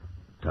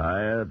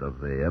Tired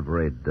of the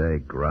everyday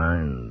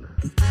grind?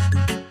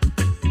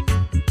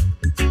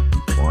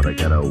 Want to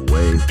get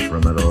away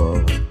from it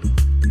all?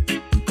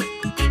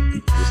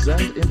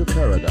 Descent into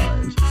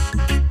paradise.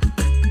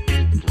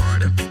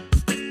 Florida.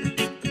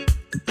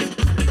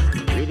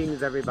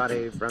 Greetings,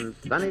 everybody, from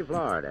sunny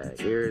Florida.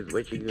 Here's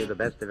wishing you the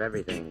best of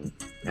everything.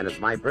 And it's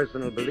my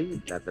personal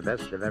belief that the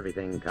best of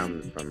everything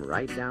comes from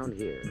right down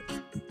here.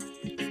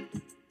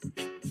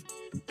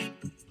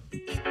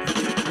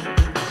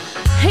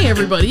 Hey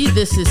everybody,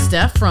 this is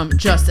Steph from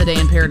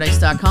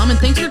JustADayInParadise.com, and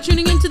thanks for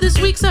tuning in to this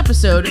week's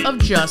episode of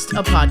Just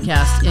a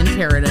Podcast in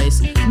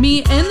Paradise.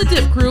 Me and the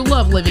Dip crew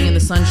love living in the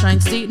Sunshine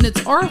State, and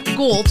it's our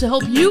goal to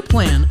help you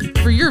plan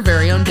for your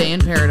very own day in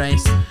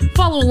paradise.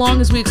 Follow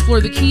along as we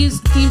explore the Keys,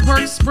 theme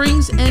parks,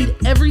 springs, and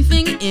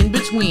everything in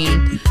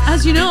between.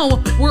 As you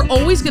know, we're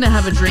always going to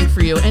have a drink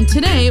for you, and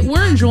today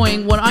we're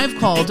enjoying what I've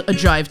called a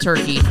Jive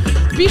Turkey.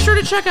 Be sure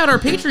to check out our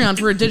Patreon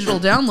for a digital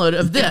download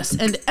of this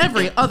and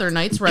every other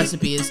night's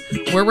recipes.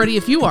 We're ready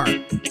if you are,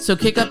 so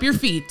kick up your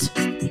feet,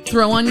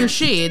 throw on your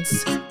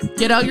shades,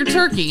 get out your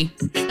turkey,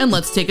 and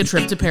let's take a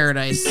trip to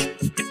paradise.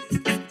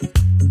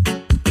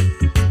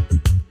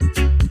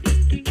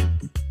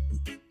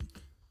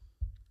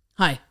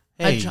 Hi.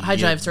 Hey, Hi,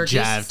 Jive Turkey.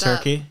 Jive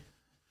Turkey.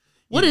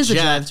 What is a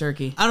Jive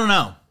Turkey? I don't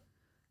know.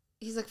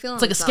 He's like feeling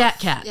It's like himself. a scat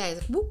cat. Yeah, he's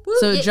like, whoop, whoop.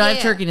 So Yeah, Jive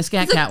yeah. Turkey and a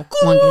scat He's cat like,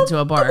 walk into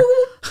a bar.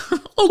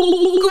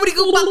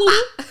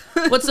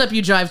 Goobity-goo-bop-bop. What's up,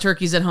 you Jive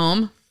Turkeys at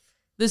home?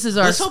 This is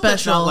our Let's hope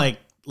that's special. not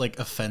like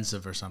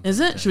offensive or something. Is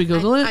it? Should we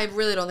Google it? I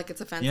really don't think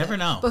it's offensive. You never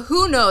know. But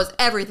who knows?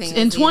 Everything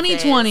In is these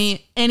 2020,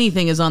 days.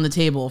 anything is on the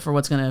table for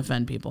what's going to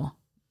offend people.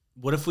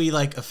 What if we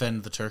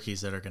offend the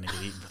turkeys that are going to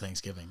get eaten for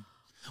Thanksgiving?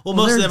 Well,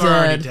 Well, most of they're them are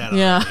already dead.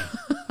 Yeah.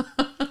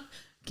 already.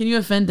 Can you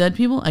offend dead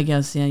people? I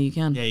guess, yeah, you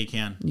can. Yeah, you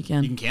can. You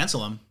can. You can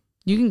cancel them.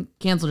 You can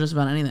cancel just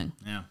about anything.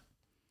 Yeah.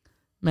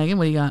 Megan,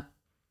 what do you got?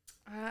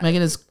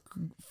 Megan is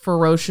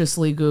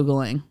ferociously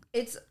Googling.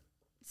 It's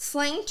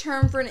slang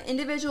term for an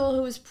individual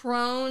who is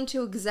prone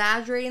to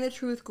exaggerating the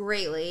truth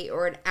greatly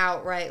or an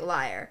outright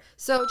liar.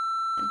 So,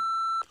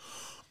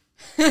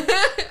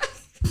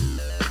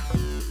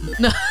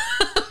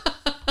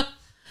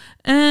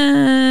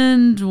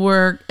 And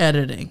we're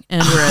editing.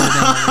 And we're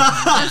editing.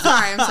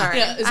 I'm sorry.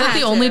 Yeah, is I that had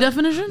the only to.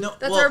 definition? No,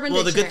 That's well, Urban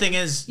well, the good Dictionary. thing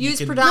is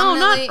Used you can, No,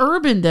 predominantly. not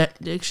Urban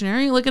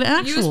Dictionary. Look at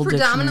actual Used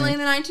predominantly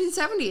dictionary. in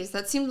the 1970s.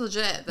 That seems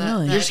legit.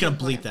 Really? you're just going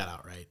to bleep that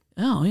out, right?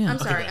 Oh, yeah. I'm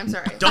sorry.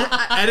 Don't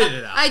edit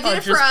it out. I did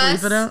it for just bleep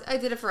us. it out? I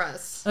did it for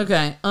us.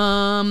 Okay.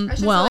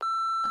 should Well, say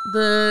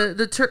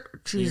the You're going to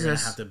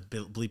Jesus. have to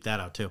bleep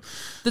that out, too.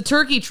 The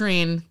turkey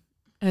train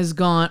has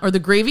gone, or the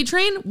gravy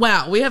train?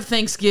 Wow, we have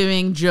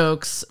Thanksgiving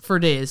jokes for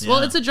days. Well,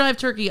 Yeah. it's a Jive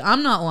Turkey.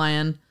 I'm not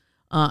lying.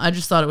 I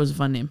just thought it was a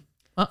fun name.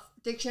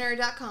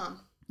 Dictionary.com.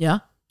 Yeah?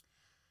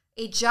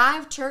 A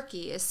jive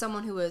turkey is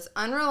someone who is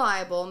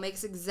unreliable,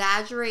 makes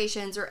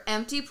exaggerations or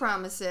empty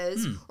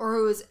promises, or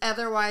who is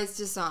otherwise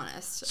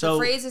dishonest. So- the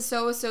phrase is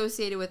so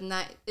associated with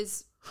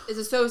is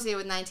associated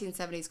with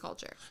 1970s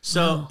culture.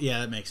 So, yeah,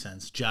 that makes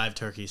sense. Jive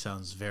Turkey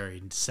sounds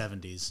very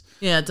 70s.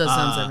 Yeah, it does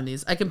sound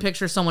 70s. I can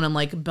picture someone in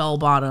like bell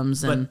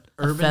bottoms and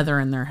a feather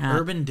in their hat.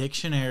 Urban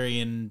Dictionary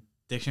and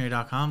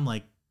Dictionary.com,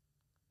 it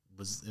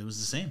was the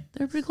same.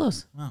 They're pretty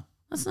close. Wow.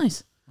 That's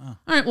nice. Wow.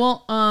 All right,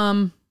 well,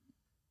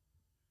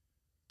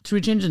 should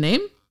we change the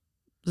name?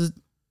 No,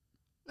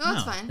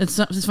 that's No. fine.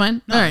 It's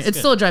fine? No, All right, it's it's good.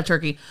 still a Jive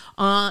Turkey.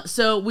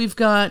 So we've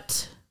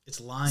got... It's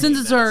lying. Since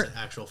it's that our- an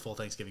actual full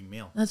Thanksgiving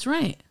meal. That's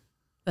right.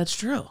 That's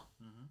true.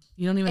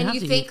 You don't even And have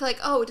you to think eat. like,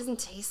 oh, it doesn't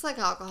taste like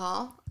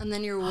alcohol, and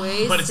then you're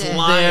wasted. But it's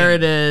lying. There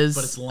it is.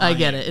 But it's I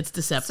get lying. it. It's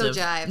deceptive.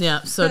 So jive.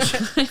 Yeah, so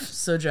jive,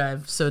 so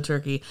jive, so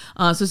turkey.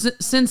 So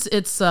since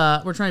it's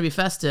we're trying to be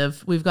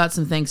festive, we've got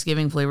some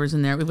Thanksgiving flavors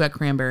in there. We've got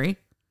cranberry,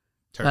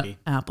 Turkey.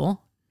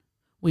 apple.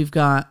 We've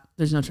got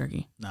there's no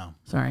turkey. No.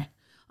 Sorry.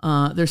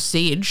 There's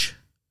sage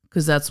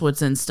because that's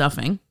what's in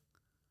stuffing.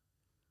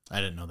 I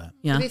didn't know that.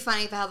 Yeah, It'd be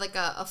funny if I had like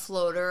a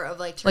floater of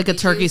like turkey like a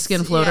turkey juice.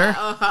 skin floater,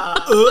 Yeah.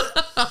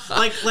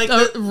 Like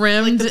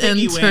rimmed the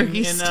piggy in wing turkey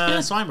in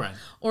skin, swine brine.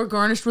 or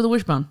garnished with a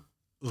wishbone.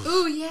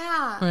 Ooh,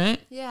 yeah. Right.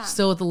 Yeah.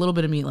 Still with a little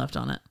bit of meat left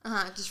on it.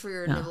 Just for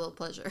your Yeah. nibble of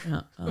pleasure.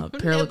 Yeah. Nibble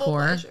Perlicore.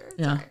 pleasure.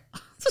 Yeah.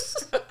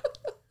 Sorry.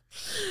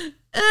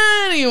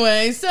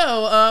 Anyway,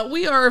 so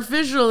we are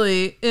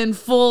officially in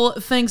full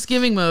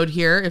Thanksgiving mode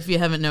here, if you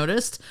haven't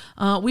noticed.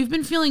 We've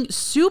been feeling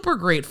super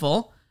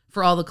grateful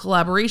for all the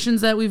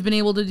collaborations that we've been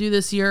able to do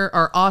this year,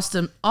 our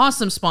awesome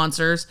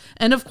sponsors,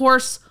 and of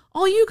course,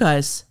 all you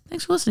guys.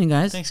 Thanks for listening,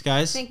 guys. Thanks,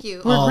 guys. Thank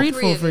you. We're All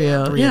grateful three of for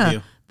you. Three yeah. of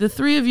you. The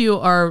three of you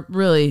are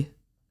really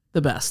the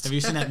best. Have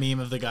you seen that meme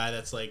of the guy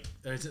that's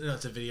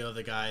it's a video of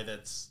the guy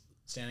that's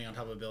standing on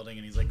top of a building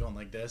and he's going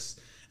like this,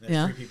 and there's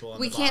Yeah. three people on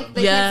We the can't. bottom.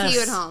 They can't see you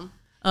Yes. at home.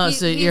 Oh, He-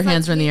 so he's your like-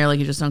 hands are in the air like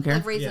you just don't care?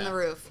 Like raising Yeah. the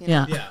roof. You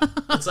know? Yeah. Yeah,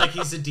 it's like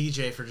he's a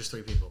DJ for just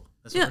three people.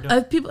 That's what Yeah,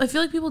 we're doing. I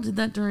feel like people did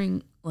that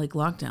during like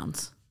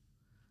lockdowns.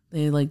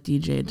 They like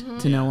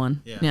DJ'd to no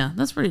one. Yeah. Yeah,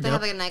 that's pretty They dope.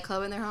 have like a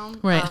nightclub in their home.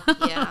 Right.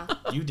 Oh, yeah.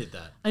 You did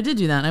that. I did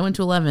do that. I went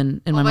to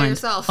 11 in All my by mind.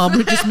 yourself. All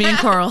but just me and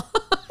Carl.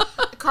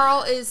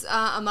 Carl is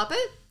a Muppet.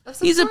 of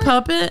some He's a sort?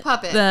 puppet,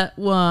 Puppet. that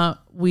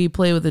we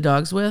play with the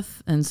dogs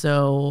with, and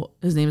so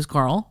his name is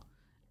Carl.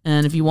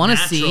 And if you want to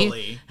see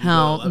Naturally, you go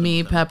how 11 me,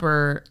 with him.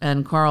 Pepper,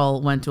 and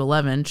Carl went to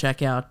 11,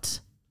 check out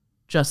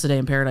Just a Day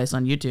in Paradise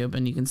on YouTube,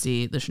 and you can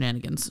see the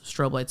shenanigans,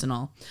 strobe lights and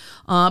all.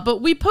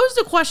 But we posed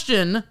a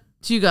question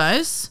to you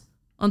guys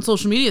on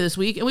social media this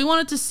week, and we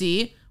wanted to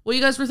see what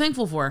you guys were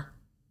thankful for.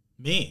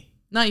 Me.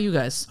 Not you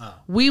guys. Oh.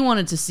 We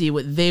wanted to see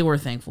what they were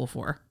thankful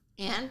for,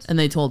 And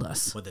they told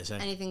us. What'd they say?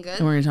 anything good?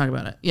 And we're going to talk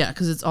about it. Yeah,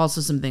 because it's also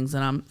some things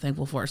that I'm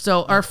thankful for.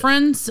 So our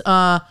friends,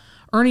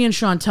 Ernie and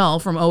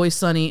Chantel from Always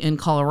Sunny in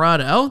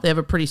Colorado, they have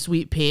a pretty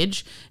sweet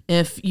page.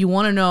 If you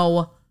want to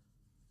know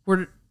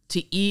where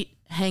to eat,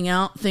 hang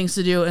out, things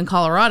to do in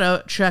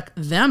Colorado, check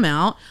them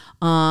out.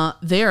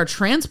 They are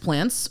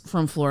transplants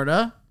from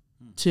Florida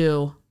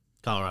to,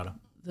 Colorado.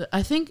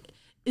 I think,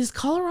 is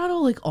Colorado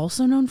like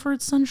also known for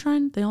its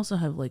sunshine? They also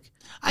have like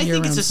I think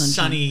year-round it's a sunshine.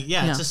 sunny.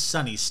 Yeah, it's Yeah. a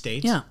sunny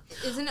state. Yeah.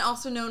 Isn't it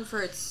also known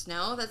for its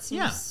snow? That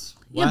Yeah. seems.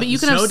 Yeah, but you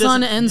can have Snow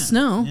sun doesn't- and yeah,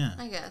 snow. Yeah.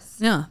 I guess.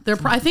 Yeah,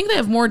 I think they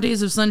have more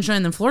days of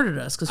sunshine than Florida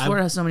does because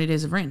Florida has so many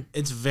days of rain.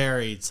 It's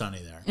very sunny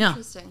there. Yeah,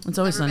 Interesting. it's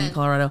always Never sunny in been.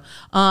 Colorado.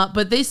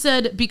 But they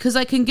said because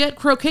I can get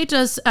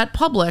croquetas at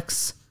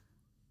Publix,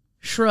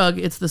 shrug,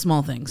 it's the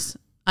small things.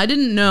 I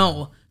didn't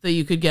know that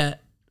you could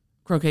get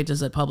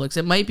croquetas at Publix.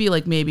 It might be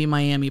like maybe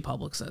Miami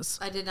Publix is.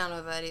 I did not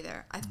know that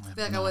either. I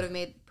feel like I would have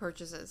made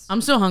purchases.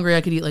 I'm so hungry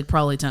I could eat like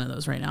probably 10 of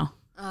those right now.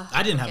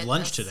 I didn't have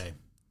lunch goodness. today.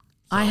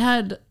 I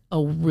had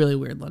a really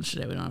weird lunch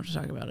today. We don't have to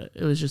talk about it.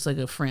 It was just like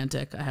a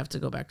frantic, I have to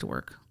go back to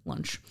work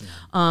lunch.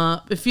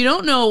 If you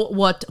don't know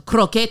what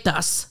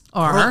croquetas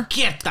are,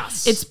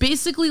 Croquetas. it's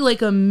basically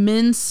like a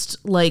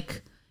minced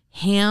like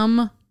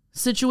ham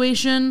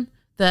situation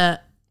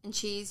that And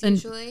cheese, and-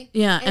 usually.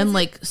 yeah, is and it-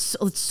 like it's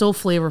so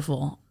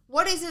flavorful.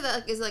 What is it?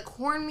 Is it like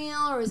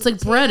cornmeal or is It's it like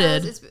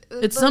potatoes? breaded.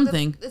 but It's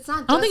something. It's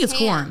not. I don't think just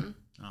it's ham. corn.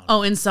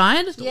 Oh,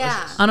 inside?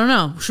 Yeah. I don't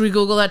know. Should we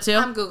Google that too?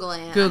 I'm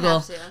googling it. Google. I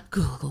have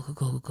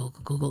to.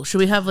 Google. Should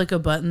we have like a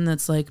button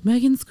that's like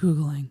Megan's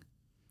Googling?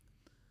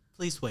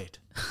 Please wait.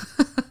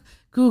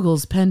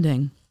 Google's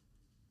pending.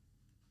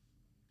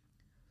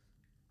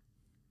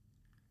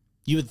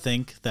 You would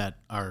think that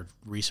our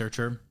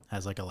researcher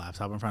has like a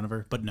laptop in front of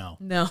her, but no.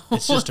 No.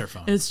 It's just her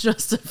phone. It's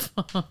just a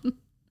phone.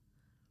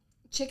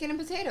 Chicken and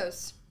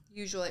potatoes,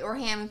 usually, or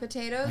ham and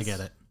potatoes. I get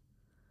it.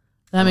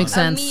 That makes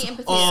sense. Meat and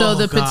potatoes. So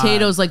the God.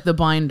 potato's like the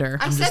binder.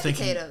 I I'm said just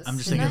thinking. potatoes. I'm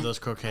just didn't thinking of I? those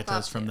croquetas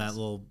thought from that potatoes.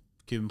 little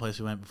Cuban place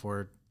we went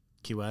before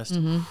Key West.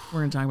 We're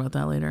gonna talk about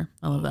that later.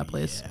 I love that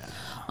place.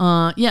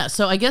 Yeah.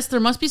 So I guess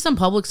there must be some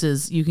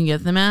Publixes you can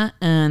get them at,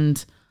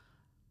 and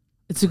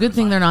it's a good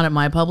thing they're not at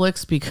my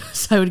Publix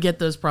because I would get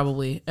those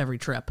probably every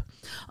trip.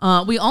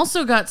 We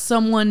also got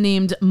someone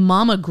named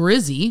Mama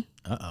Grizzy.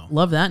 Uh-oh.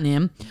 Love that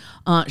name.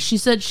 She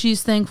said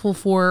she's thankful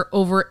for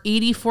over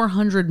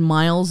 8,400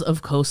 miles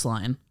of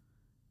coastline.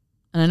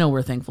 And I know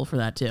we're thankful for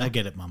that too. I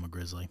get it, Mama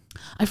Grizzly.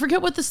 I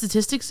forget what the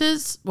statistics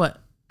is.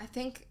 What? I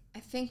think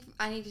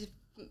I need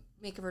to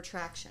make a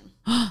retraction.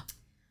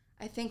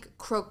 I think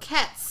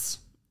croquettes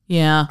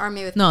Yeah. are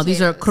made with No,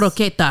 these are potatoes.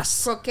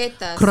 croquetas.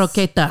 Croquetas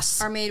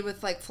Croquetas. are made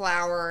with like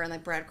flour and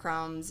like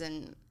breadcrumbs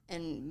and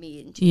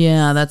meat and cheese.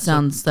 Yeah, that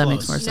sounds that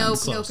makes more close.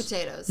 sense. No Close.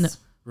 potatoes.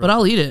 But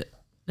I'll eat it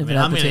if mean, it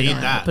had I'm gonna potato eat in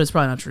it, that. but it's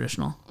probably not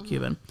traditional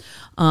Cuban.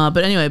 But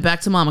anyway,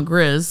 back to Mama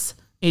Grizz.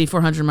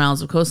 8,400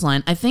 miles of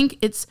coastline. I think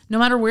it's no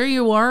matter where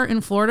you are in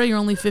Florida, you're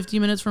only 50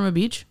 minutes from a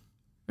beach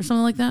or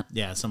something like that.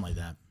 Yeah, something like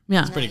that.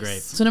 Yeah. It's pretty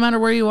great. So no matter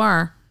where you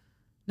are,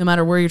 no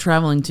matter where you're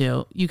traveling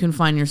to, you can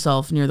find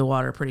yourself near the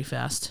water pretty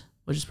fast,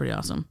 which is pretty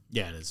awesome.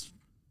 Yeah, it is.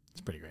 It's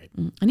pretty great.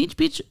 And each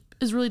beach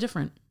is really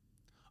different.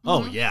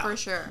 Oh yeah. For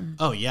sure.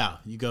 Oh yeah.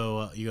 You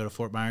go to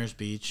Fort Myers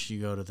Beach. You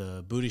go to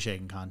the booty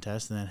shaking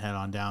contest, and then head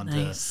on down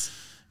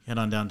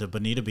to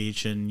Bonita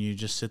Beach, and you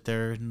just sit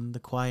there in the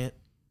quiet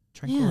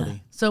tranquility. Yeah.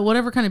 So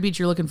whatever kind of beach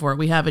you're looking for,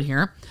 we have it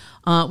here.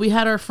 We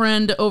had our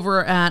friend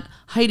over at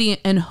Heidi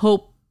and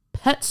Hope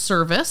Pet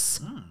Service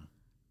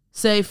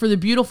say, for the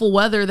beautiful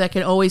weather that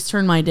can always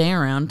turn my day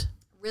around.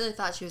 Really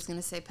thought she was going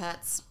to say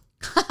pets.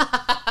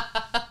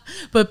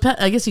 But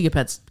I guess you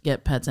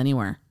get pets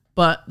anywhere.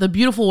 But the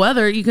beautiful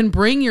weather, you can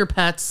bring your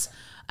pets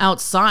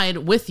outside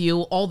with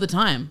you all the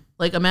time.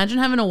 Like imagine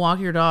having to walk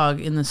your dog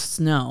in the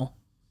snow.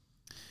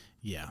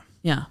 Yeah.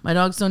 Yeah, my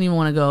dogs don't even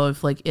want to go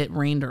if like it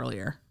rained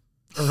earlier.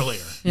 Earlier.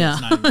 Yeah.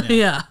 It's not even-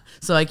 Yeah.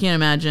 So I can't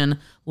imagine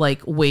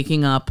like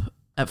waking up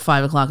at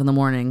 5 o'clock in the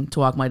morning to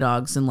walk my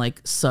dogs in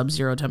like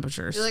sub-zero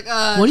temperatures. You're like,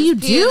 what do you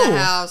just pee in do? the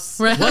house.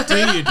 Right. What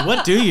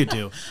do you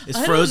do?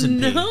 It's frozen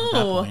pee at that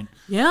point.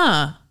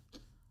 Yeah.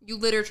 You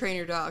litter train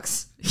your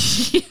dogs.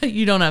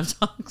 You don't have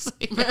dogs,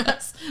 I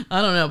guess.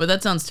 I don't know, but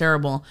that sounds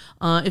terrible.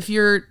 If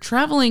you're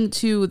traveling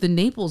to the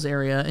Naples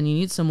area and you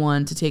need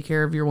someone to take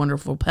care of your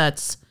wonderful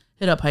pets,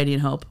 hit up Heidi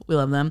and Hope. We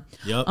love them.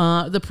 Yep.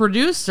 The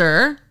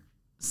producer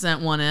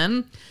sent one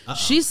in.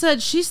 She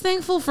said she's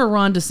thankful for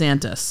Ron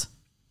DeSantis.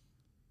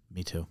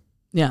 Me too.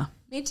 Yeah.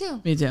 Me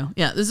too. Me too.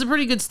 Yeah, this is a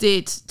pretty good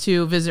state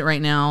to visit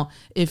right now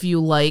if you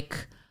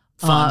like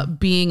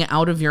being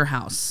out of your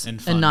house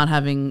And fun. not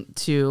having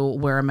to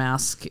wear a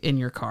mask in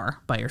your car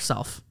by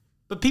yourself.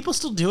 But people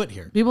still do it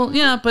here. People,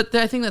 yeah, but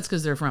I think that's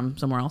because they're from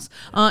somewhere else.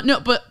 No,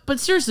 but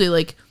seriously,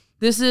 like,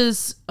 this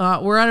is,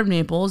 we're out of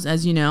Naples,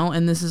 as you know,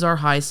 and this is our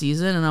high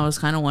season, and I was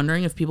kind of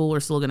wondering if people were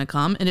still going to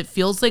come, and it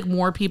feels like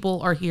more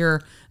people are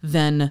here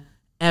than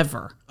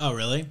ever. Oh,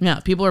 really? Yeah,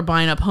 people are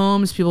buying up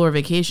homes, people are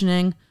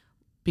vacationing,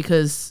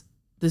 because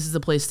this is the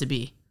place to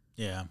be,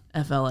 Yeah.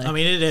 FLA. I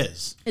mean, it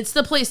is. It's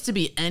the place to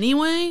be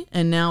anyway,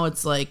 and now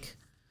it's like,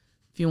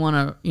 if you want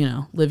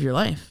to, live your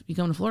life, you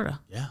come to Florida.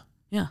 Yeah.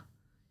 Yeah.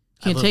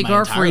 I've Can't lived take my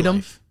our entire freedom.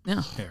 life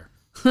Yeah. Here.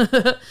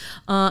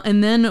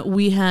 And then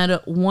we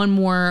had one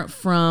more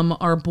from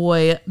our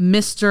boy,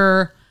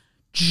 Mr.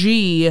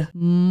 G.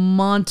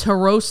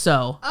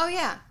 Monteroso. Oh,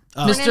 yeah.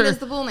 Mr. Fernandez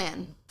the Bull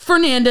Man.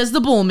 Fernandez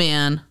the Bull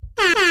Man.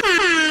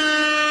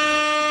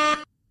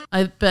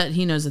 I bet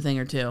he knows a thing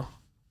or two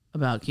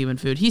about Cuban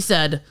food. He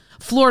said,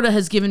 Florida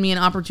has given me an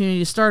opportunity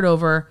to start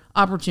over,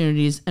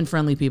 opportunities, and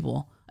friendly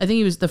people. I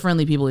think the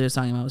friendly people he was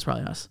talking about was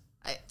probably us.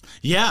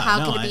 Yeah.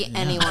 How could it be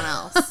anyone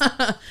else?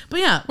 But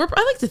yeah,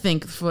 I like to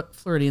think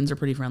Floridians are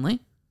pretty friendly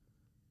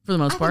for the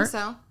most I part.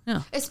 think so.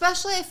 Yeah.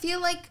 Especially, I feel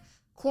like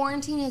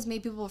quarantine has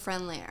made people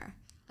friendlier.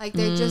 Like,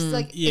 they're just,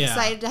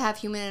 excited to have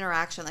human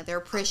interaction. Like, they're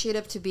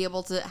appreciative to be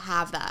able to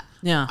have that.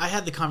 Yeah. I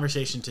had the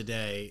conversation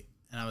today,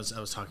 and I was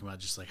talking about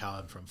just like how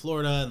I'm from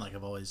Florida, and like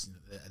I've always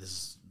this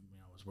is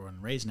I was born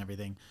and raised and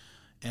everything,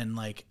 and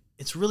like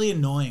it's really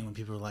annoying when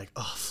people are like,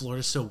 "Oh,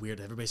 Florida's so weird.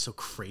 Everybody's so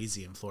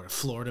crazy in Florida,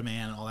 Florida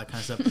man, all that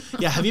kind of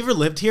stuff." Yeah, have you ever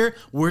lived here?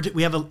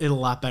 We have it a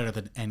lot better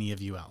than any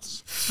of you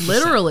else.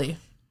 Literally.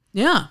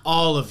 Yeah.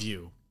 All of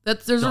you.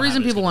 There's Don't a have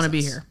reason it as people good want to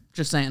as be us. here.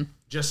 Just saying.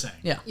 Just saying.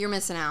 Yeah. You're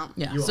missing out.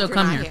 Yeah. You So If you're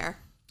come not here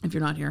if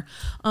you're not here.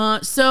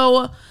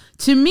 So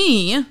to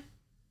me,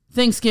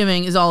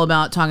 Thanksgiving is all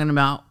about talking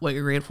about what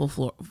you're grateful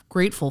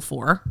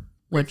for,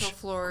 which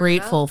Florida.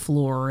 grateful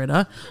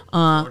Florida.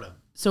 Florida.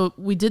 So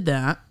we did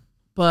that,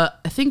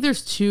 but I think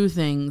there's two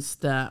things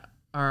that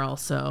are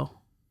also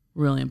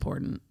really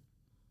important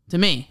to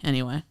me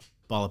anyway.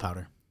 Ball of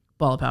powder.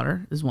 Ball of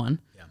powder is one.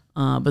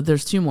 Yeah. But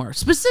there's two more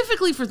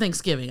specifically for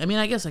Thanksgiving. I mean,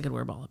 I guess I could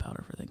wear ball of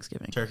powder for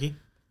Thanksgiving. Turkey.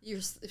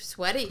 You're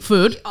sweaty.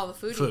 Food. All the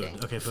food Food.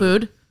 eating. Okay.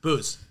 Food,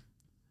 Booze.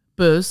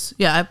 booze.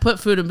 Yeah, I put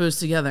food and booze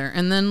together,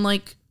 and then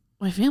like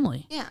my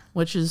family. Yeah.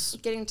 Which is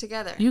Getting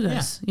together. you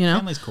guys. Yeah.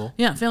 Family's cool.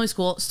 Yeah, family's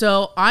cool.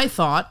 So I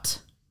thought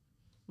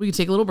we could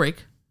take a little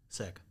break.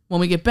 Sick.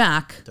 When we get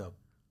back, Dope.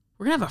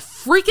 we're gonna have a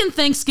freaking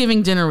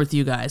Thanksgiving dinner with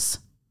you guys.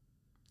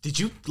 Did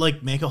you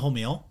like make a whole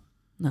meal?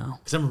 No,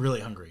 Because I'm really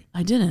hungry.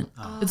 I didn't.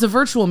 It's a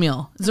virtual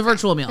meal. It's a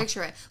virtual meal.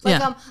 Picture it.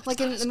 Like Yeah.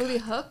 like in the movie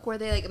Hook, where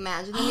they like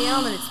imagine the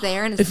meal and it's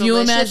there and it's If you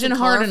delicious imagine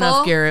and hard colorful.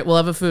 enough, Garrett, we'll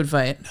have a food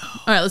fight.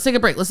 All right, let's take a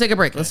break. Let's take a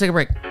break. Let's take a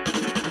break.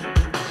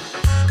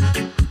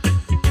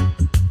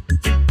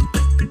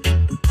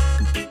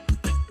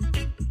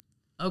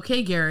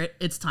 Okay, Garrett,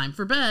 it's time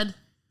for bed.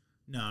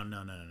 No.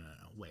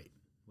 Wait.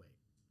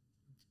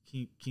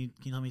 Can you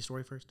tell me a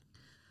story first?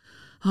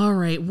 All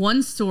right,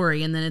 one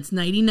story, and then it's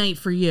nighty night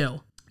for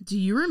you. Do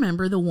you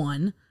remember the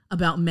one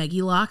about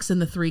Meggie Locks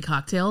and the 3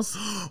 cocktails?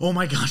 Oh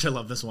my gosh, I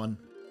love this one.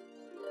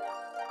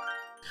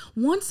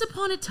 Once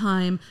upon a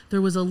time,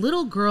 there was a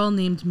little girl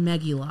named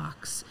Meggie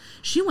Locks.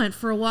 She went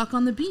for a walk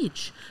on the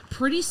beach.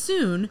 Pretty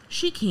soon,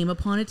 she came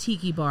upon a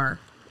tiki bar.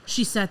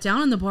 She sat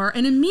down in the bar,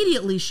 and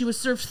immediately she was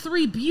served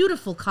 3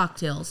 beautiful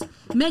cocktails.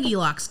 Meggie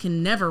Locks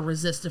can never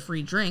resist a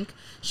free drink.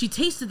 She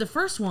tasted the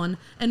first one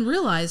and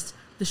realized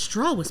the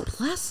straw was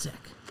plastic.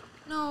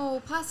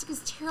 No, plastic is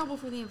terrible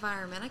for the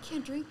environment. I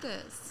can't drink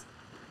this.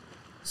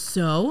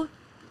 So,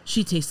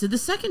 she tasted the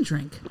second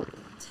drink.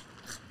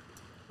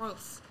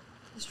 Gross.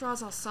 The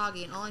straw's all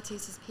soggy and all I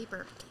taste is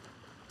paper.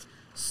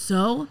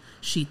 So,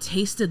 she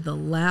tasted the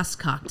last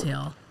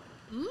cocktail.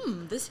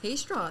 This hay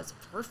straw is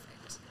perfect.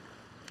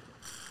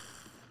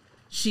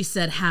 She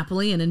said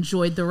happily and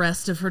enjoyed the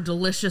rest of her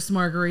delicious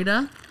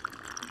margarita.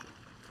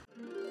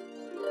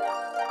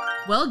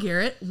 Well,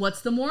 Garrett,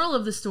 what's the moral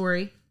of the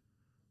story?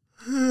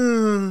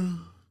 That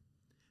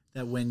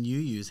when you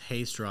use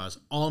hay straws,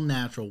 all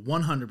natural,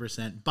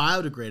 100%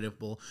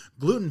 biodegradable,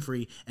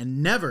 gluten-free,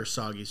 and never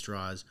soggy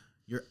straws,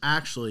 you're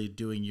actually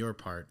doing your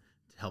part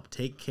to help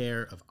take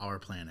care of our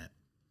planet.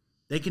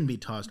 They can be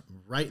tossed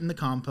right in the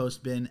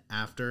compost bin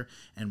after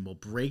and will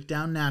break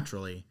down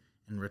naturally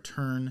and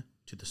return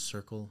to the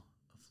circle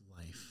of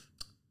life.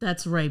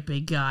 That's right,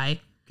 big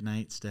guy. Good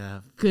night,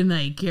 Steph. Good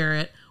night,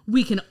 Garrett.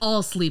 We can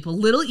all sleep a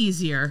little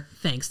easier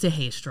thanks to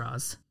hay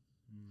straws.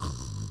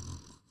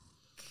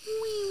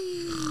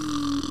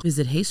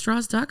 Visit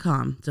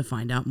haystraws.com to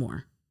find out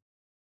more.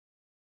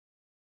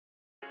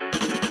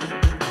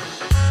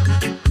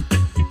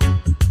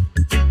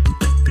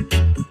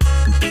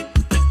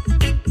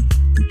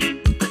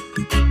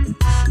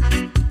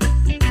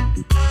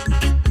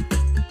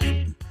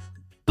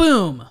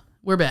 Boom!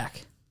 We're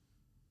back.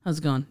 How's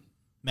it going?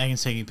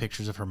 Megan's taking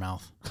pictures of her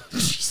mouth.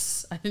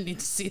 Jeez, I didn't need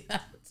to see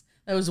that.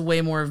 That was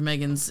way more of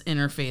Megan's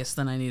interface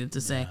than I needed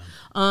to say.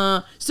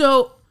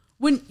 So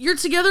when you're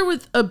together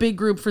with a big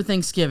group for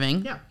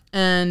Thanksgiving, Yeah.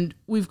 And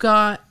we've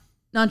got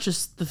not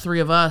just the three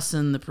of us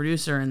and the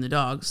producer and the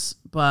dogs,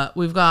 but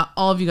we've got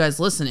all of you guys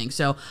listening.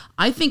 So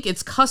I think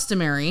it's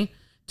customary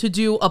to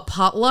do a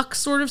potluck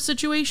sort of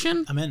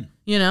situation. I'm in.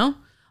 You know?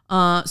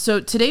 So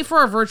today for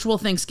our virtual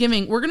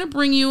Thanksgiving, we're going to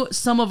bring you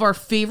some of our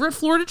favorite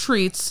Florida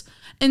treats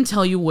and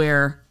tell you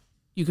where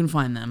you can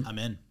find them. I'm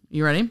in.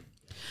 You ready?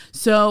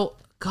 So,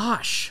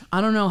 gosh,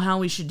 I don't know how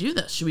we should do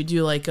this. Should we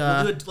do like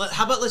How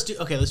about let's do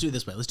it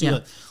this way. Let's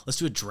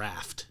do a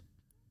draft.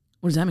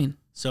 What does that mean?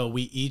 So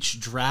we each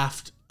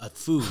draft a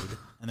food,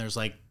 and there's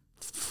like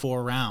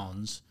 4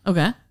 rounds,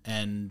 Okay.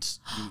 and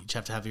you each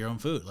have to have your own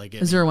food. Like,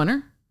 Is there a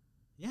winner?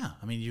 Yeah,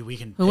 I mean, we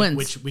can Who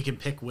wins? we can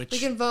pick which. We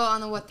can vote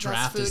on what the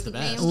Draft best is food the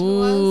best. named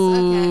was.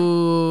 Okay.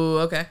 Ooh,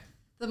 okay.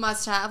 The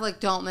must-have, like,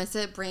 don't miss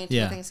it. Bring it to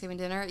Yeah. your Thanksgiving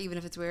dinner, even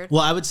if it's weird. Well,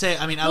 I would say.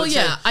 I mean,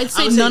 I'd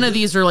say none of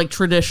these are like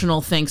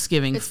traditional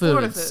Thanksgiving It's foods.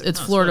 Florida food. It's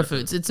No, Florida it's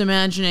Florida foods. It's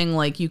imagining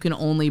like you can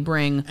only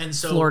bring And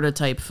so- Florida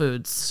type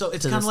foods. So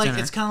it's to kind of this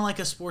like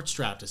dinner. a sports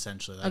draft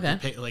essentially. Like Okay. you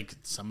pick, like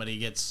somebody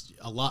gets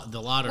the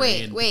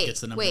lottery and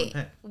gets the number one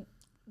pick.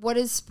 What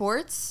is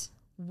sports?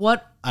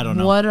 What I don't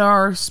know. What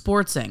are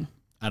sportsing?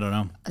 I don't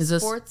know. A Is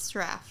this sports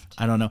draft.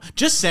 I don't know.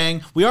 Just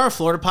saying, we are a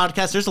Florida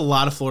podcast. There's a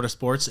lot of Florida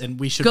sports, and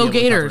we should Go be able to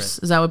cover Gators?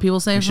 it. Is that what people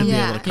say? should be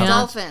Yeah, able to cover it.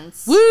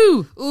 Dolphins.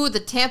 Woo! Ooh, the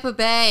Tampa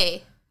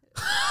Bay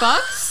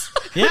Bucks.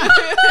 Yeah,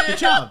 good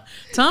job.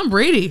 Tom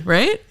Brady,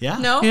 right? Yeah.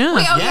 No, Yeah.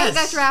 wait, okay, Yes.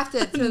 I got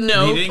drafted. To the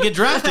No. He didn't get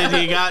drafted.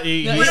 He got.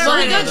 He Well, he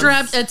Whatever. got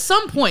drafted at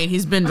some point.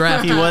 He's been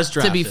drafted. He was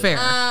To be drafted. fair,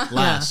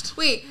 last.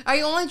 Wait, are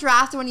you only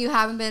drafted when you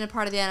haven't been a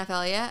part of the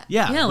NFL yet?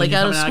 Yeah. Yeah, when like you're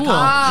out of coming school.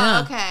 college. Oh,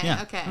 Yeah. okay,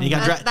 Yeah. okay. And he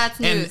got That's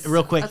news. And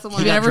real quick, That's the he one.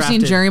 have you got ever seen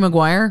drafted- Jerry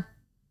Maguire?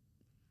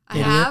 I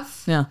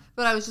have. Yeah,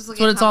 But I was just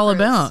looking that's what at it's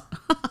Tom all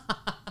Cruise.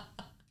 about.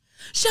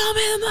 Show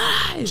me the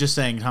money. Just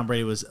saying, Tom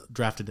Brady was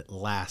drafted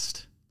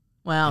last.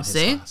 Wow. in his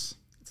See. class.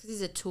 It's 'cause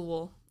he's a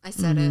tool. I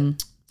said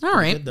it. All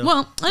right. good, though.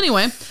 Well,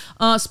 anyway,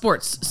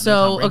 sports. Tom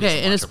So, Brady doesn't okay,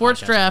 in a watch our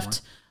sports podcast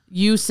draft,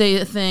 you say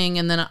a thing,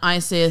 and then I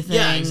say a thing.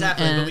 Yeah,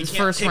 exactly. And But we can't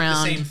first pick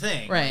round, the same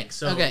thing. Right. Like,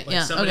 so, okay. like,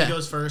 Yeah. somebody Okay.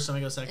 goes first,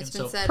 somebody goes second. It's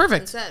been So, said.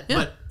 Perfect. It's been said. Yeah.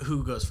 but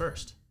who goes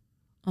first?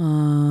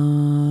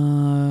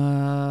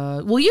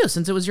 Well, you,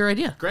 since it was your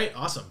idea. Great,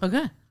 awesome.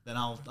 Okay. Then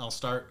I'll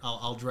start.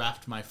 I'll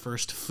draft my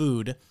first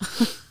food,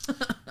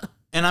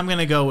 and I'm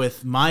gonna go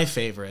with my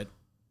favorite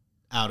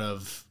out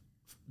of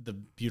the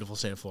beautiful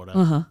state of Florida.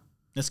 Uh-huh.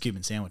 That's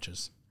Cuban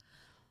sandwiches.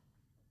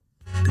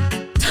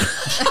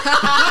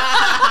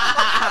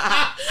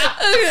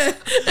 Okay.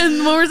 And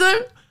one more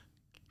time.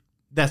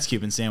 That's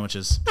Cuban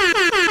sandwiches.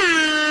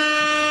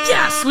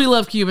 Yes, we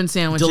love Cuban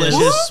sandwiches.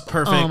 Delicious,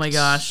 perfect. Oh my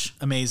gosh.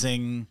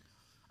 Amazing.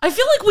 I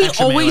feel like we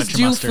Extra mayo, always extra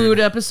do mustard. food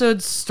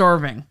episodes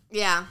starving.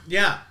 Yeah.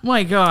 Yeah.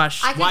 My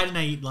gosh. Why didn't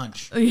I eat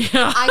lunch?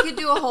 Yeah. I could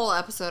do a whole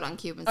episode on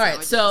Cuban All right,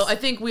 sandwiches. so I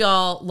think we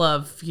all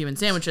love Cuban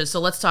sandwiches.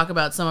 So let's talk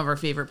about some of our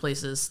favorite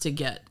places to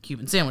get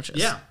Cuban sandwiches.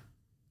 Yeah.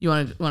 You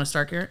want to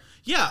start, Garrett?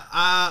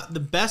 Yeah. The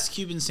best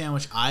Cuban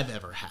sandwich I've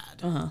ever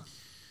had. Uh-huh.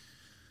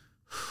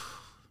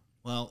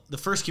 Well, the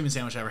first Cuban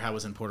sandwich I ever had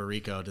was in Puerto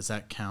Rico. Does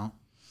that count?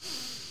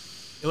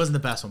 It wasn't the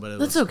best one, but it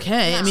That's was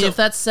okay. I Yeah. mean, So, if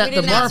that's set we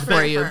the didn't bar ask for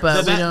for it you, first.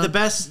 but we don't.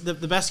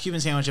 the best Cuban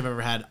sandwich I've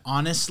ever had,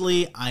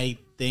 honestly, I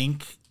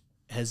think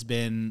has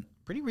been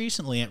pretty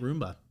recently at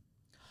Roomba.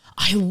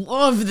 I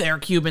love their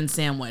Cuban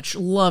sandwich.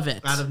 Love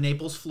it. Out of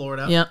Naples,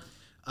 Florida. Yep.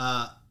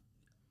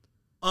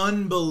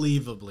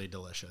 Unbelievably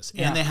delicious.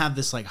 Yeah. And they have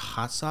this like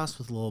hot sauce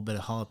with a little bit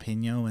of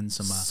jalapeno and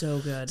some So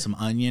good. some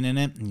onion in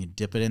it, and you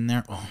dip it in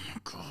there. Oh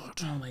my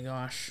god. Oh my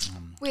gosh.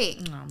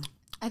 Wait,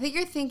 I think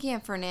you're thinking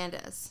of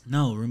Fernandez.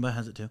 No, Roomba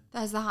has it too. That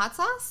has the hot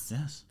sauce?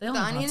 Yes. They all The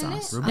have hot onion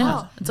in sauce. it?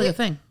 Yeah, Oh. it's like a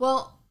thing.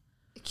 Well,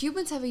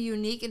 Cubans have a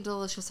unique and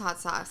delicious hot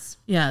sauce.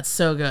 Yeah, it's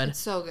so good. It's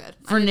so good.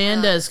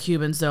 Fernandez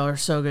Cubans though are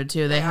so good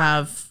too. They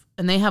have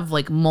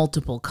like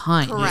multiple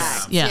kinds.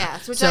 Correct. Yeah.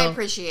 Yes, which So- I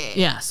appreciate.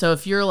 Yeah, so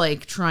if you're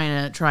like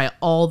trying to try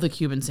all the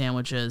Cuban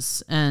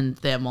sandwiches and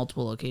they have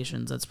multiple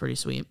locations, that's pretty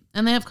sweet.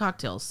 And they have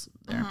cocktails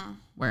there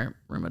where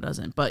Roomba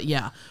doesn't. But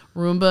yeah,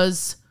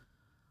 Roomba's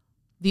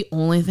the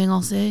only thing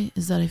I'll say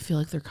is that I feel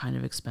like they're kind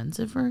of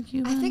expensive for a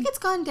Cuban. I think it's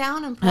gone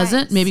down in price. Has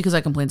it? Maybe because I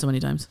complained so many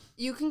times.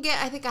 You can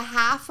get, I think, a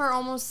half for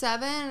almost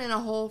 $7 and a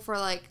whole for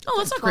like Oh,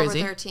 that's not 12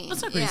 crazy. or 13.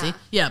 That's not crazy. Yeah.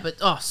 Yeah,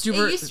 but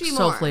super used to be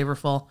so more.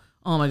 flavorful.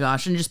 Oh my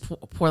gosh, and just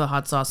pour the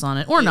hot sauce on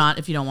it, or not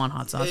if you don't want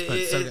hot sauce. But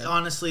it's so good.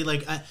 Honestly,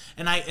 like,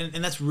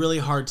 and that's really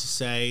hard to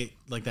say.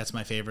 Like, that's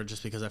my favorite,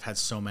 just because I've had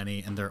so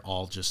many, and they're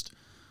all just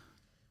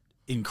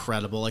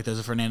incredible. Like, there's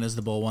a Fernandez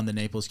the Bull one, the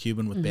Naples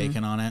Cuban with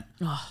bacon on it,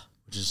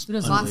 which is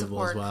doesn't? Lots of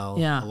unbelievable as pork. well.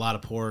 Yeah. A lot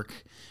of pork.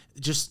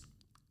 Just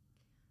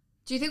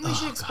Do you think we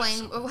should God,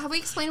 explain? so Have we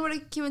explained what a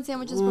Cuban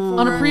sandwich is before?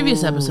 On a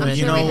previous episode, I you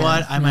think know we did.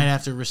 what? I might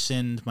have to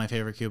rescind my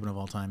favorite Cuban of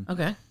all time.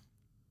 Okay.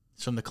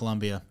 It's from the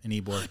Columbia in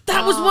Ybor.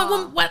 That was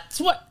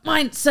what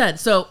mine said.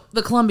 So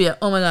the Columbia.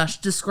 Oh my gosh!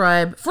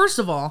 Describe first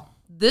of all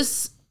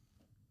this.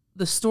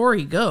 The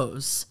story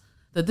goes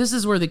that this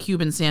is where the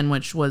Cuban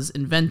sandwich was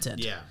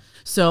invented.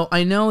 So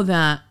I know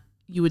that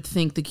you would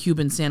think the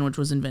Cuban sandwich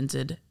was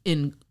invented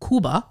in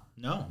Cuba.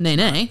 No.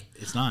 Nay.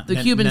 It's not. The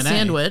Cuban Nene.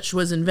 sandwich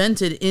was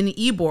invented in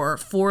Ybor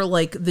for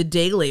like the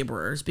day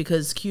laborers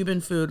because Cuban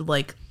food,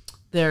 like,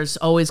 there's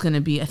always going to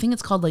be, I think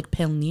it's called like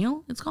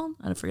pernil, it's called?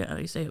 I forget how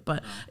you say it,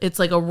 but it's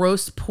like a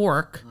roast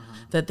pork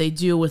that they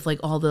do with like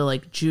all the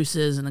like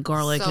juices and the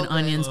garlic So and good.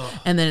 onions,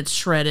 and then it's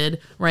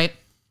shredded, right?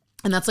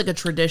 And that's like a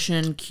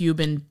traditional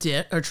Cuban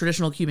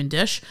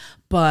dish,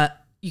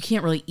 but you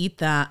can't really eat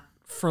that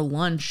for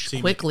lunch So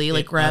you quickly, make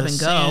like it grab a and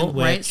go,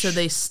 right? sandwich. So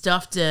they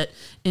stuffed it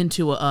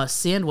into a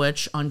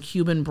sandwich on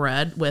Cuban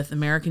bread with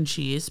American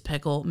cheese,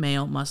 pickle,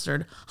 mayo,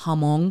 mustard,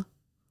 jamon.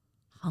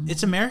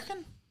 It's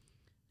American?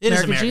 It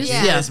is American. cheese?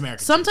 Yeah. It is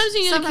American. Sometimes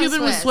you get a Sometimes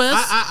Cuban with Swiss.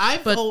 Swiss.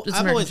 I've but it's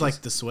I've American always cheese.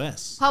 liked the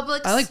Swiss.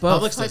 Publix. I like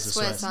both. Publix Put does the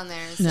Swiss Swiss. on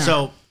theirs. No.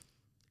 So,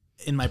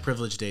 in my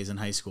privileged days in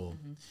high school,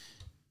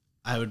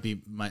 I would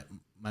be my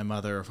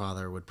mother or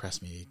father would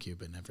press me a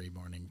Cuban every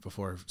morning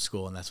before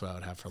school, and that's what I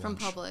would have for From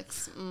lunch.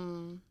 Publix.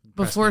 Mm.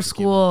 Press Before me a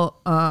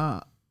school,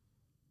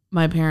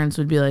 my parents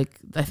would be like,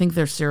 I think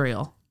they're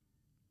cereal.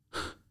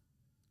 Cuban.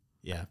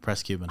 Yeah,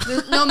 press Cuban.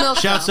 There's no milk.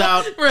 Shouts though.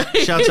 out, Right.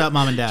 shouts out,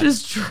 mom and dad.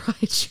 Just dry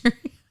Cheerios.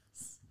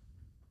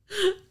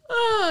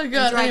 Oh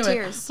god. dry Anyway,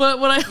 tears. but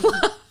what I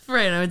love,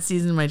 right? I would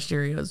season my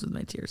Cheerios with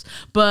my tears.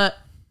 But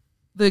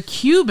the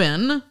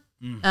Cuban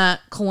at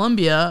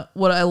Columbia,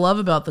 what I love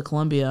about the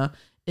Columbia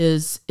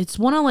is it's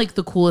one of like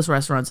the coolest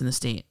restaurants in the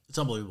state. It's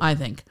unbelievable. I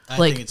think. I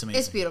Like think it's amazing.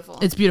 It's beautiful.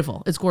 it's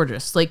beautiful. It's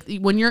gorgeous. Like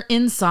when you're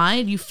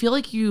inside, you feel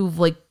like you've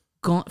like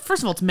gone.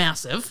 First of all, it's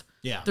massive.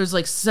 Yeah. There's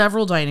like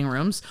several dining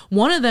rooms.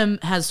 One of them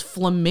has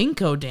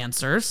flamenco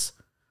dancers.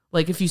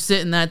 Like if you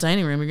sit in that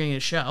dining room, you're gonna get a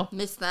show.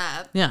 Missed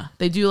that. Yeah,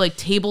 they do like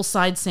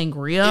tableside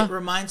sangria. It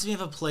reminds me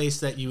of a place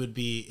that you would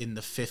be in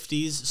the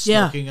 50s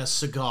Yeah. smoking a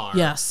cigar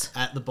Yes.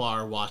 at the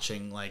bar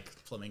watching like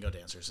flamingo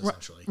dancers,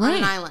 essentially. On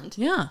an island.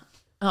 Yeah.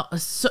 Oh,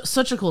 it's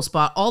such a cool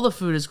spot. All the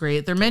food is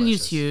great. Their menu's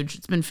Delicious. huge.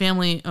 It's been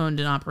family owned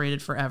and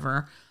operated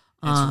forever.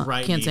 It's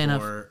right can't in say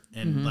enough. Ybor,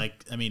 and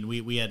like I mean,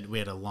 we had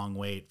a long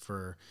wait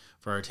for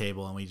our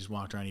table, and we just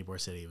walked around Ybor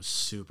City. It was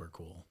super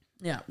cool.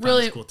 Yeah, this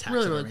really, cool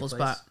really taxidermy cool place.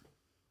 spot.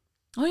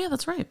 Oh yeah,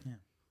 that's right.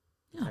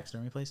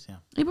 Taxidermy place, yeah.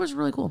 Ybor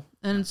really cool,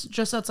 and it's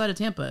just outside of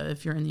Tampa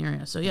if you're in the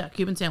area. So yeah,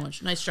 Cuban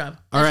sandwich. Nice job.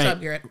 All Nice right.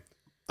 job, Garrett.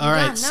 All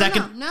right, No,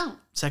 second No.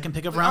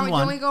 pick of Are round we-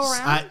 one. don't we go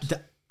around?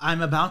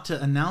 I'm about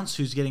to announce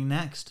who's getting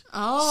next.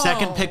 Oh.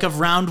 Second pick of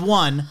round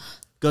one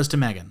goes to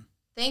Megan.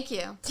 Thank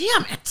you.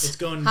 Damn it! It's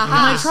going Ha-ha.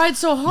 I youngest, tried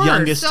so hard.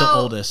 youngest to So-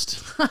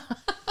 oldest.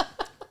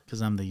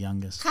 Because I'm the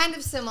youngest. Kind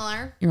of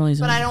similar. You're only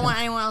But I don't okay. want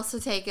anyone else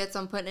to take it, so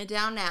I'm putting it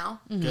down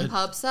now. Good.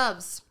 Pub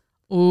subs.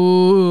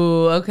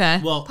 Ooh,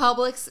 okay. Well,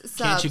 Publix subs.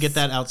 can't you get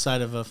that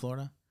outside of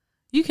Florida?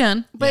 You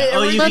can. But Yeah. it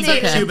Oh, you can That's get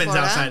originated in Cubans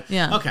Florida. outside.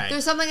 Yeah. Okay.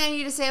 There's something I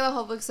need to say about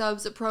Publix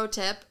subs. A pro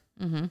tip: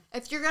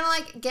 if you're gonna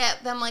like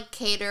get them like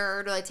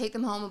catered or like take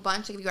them home a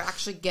bunch, like if you're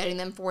actually getting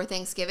them for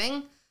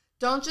Thanksgiving,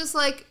 don't just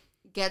like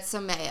get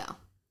some mayo.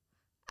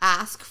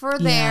 Ask for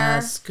their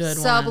Yes, good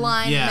one.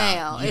 subline Yeah.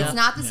 mayo. Yeah. It's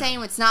not the Yeah.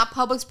 same. It's not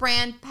Publix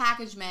brand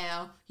packaged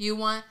mayo. You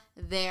want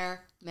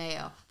their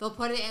mayo. They'll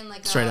put it in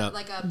like Straight a up.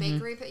 like a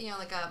bakery, you know,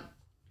 like a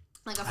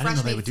didn't know fresh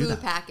they made would do food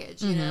that.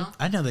 package. You know,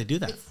 I know they do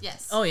that. it's,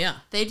 yes. Oh yeah.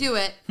 They do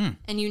it,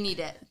 and you need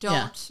it.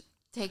 Don't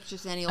take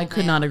just any old I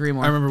could mayo. not agree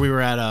more. I remember we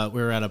were at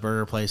a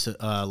burger place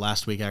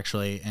last week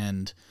actually,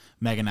 and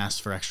Megan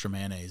asked for extra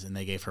mayonnaise, and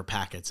they gave her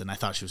packets, and I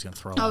thought she was going to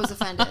throw I up. was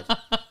offended.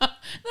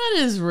 That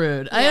is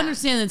rude. I Yeah.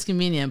 understand it's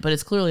convenient, but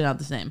it's clearly not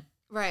the same.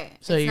 Right.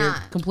 So it's you're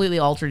not. completely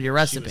altered your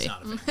She was recipe.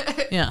 not a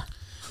fan. Yeah.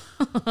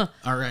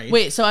 All right.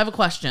 Wait, so I have a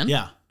question.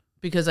 Yeah.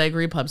 Because I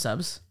agree pub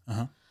subs.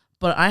 Uh-huh.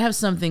 But I have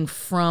something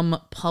from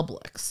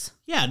Publix.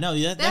 Yeah. No.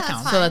 That that's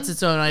counts. fine. So that's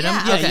its own item?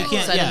 Yeah, Yeah, okay. you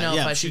can't- So I didn't yeah, know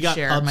yeah, if I she should got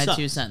share pub my subs.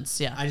 2 cents.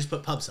 Yeah. I just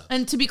put pub subs.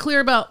 And to be clear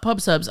about pub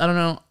subs, I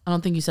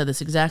don't think you said this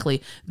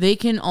exactly. They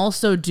can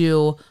also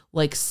do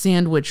like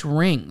sandwich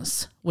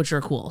rings, which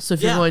are cool. So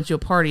if you're Yeah. going to a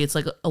party, it's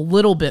like a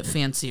little bit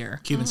fancier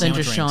Cuban than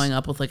sandwich just rings. showing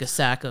up with like a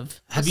sack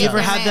of. Have you ever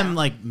Yeah. had them Mayo.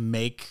 like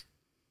make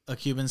a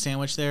Cuban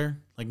sandwich there?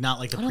 Like not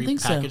like the I don't think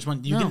so. pre-packaged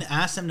one. You No. can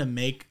ask them to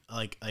make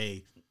like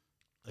a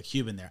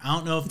Cuban there. I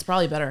don't know if It's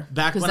probably better.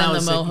 back 'Cause when then I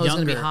was the like, mojo's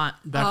younger. gonna be hot.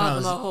 Back when I Oh,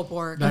 was the mojo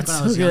pork. back when I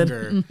so was good.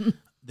 younger,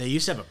 they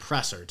used to have a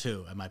presser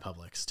too at my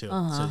Publix too.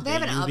 So They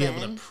have an you'd be able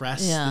to oven.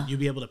 press. Yeah. You'd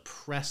be able to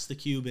press the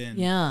Cuban.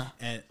 Yeah.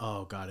 And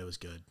oh god, it was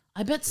good.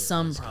 I bet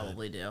some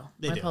probably do.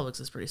 They My do. Publix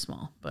is pretty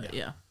small, but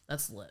yeah,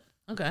 that's lit.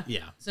 Okay.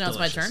 Yeah, So now it's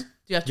my delicious. turn. Do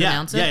you have to Yeah,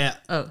 announce it? yeah,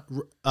 yeah.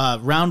 Oh,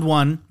 Round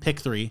one, pick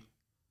 3.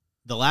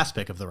 The last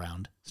pick of the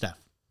round, Steph.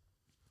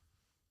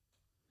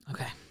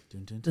 okay.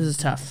 Dun, dun, This is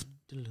tough.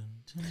 dun, dun,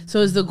 dun. So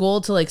is the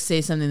goal to like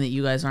say something that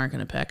you guys aren't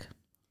going to pick?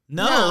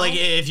 No, No. like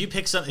if you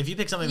pick something You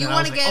that I was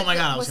want to like, get oh my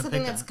god, I was what's gonna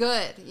something pick that's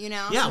that. good, you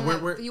know? Yeah,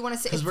 Something we're that you want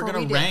to say because we're before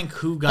gonna we do. rank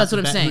who got. That's the what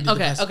I'm be- who saying. did the Okay.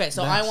 best- Okay.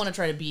 So I best. want to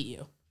try to beat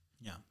you.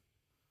 Yeah.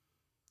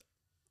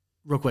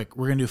 Real quick,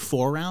 we're gonna do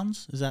 4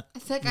 rounds. Is that I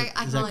feel like I Is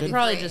can that only good? do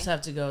Probably 3. just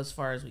have to go as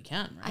far as we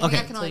can, right? I think Okay. I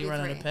can Until only you do run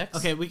out 3. of picks.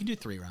 okay? We can do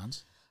 3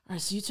 rounds. All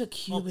right. So you took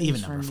Well, Cubans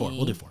even number from 4. me.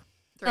 We'll do 4.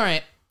 All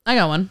right. I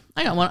got one.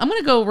 I'm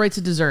gonna go right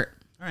to dessert.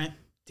 All right.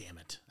 Damn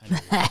it! I know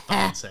what I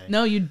fucking say.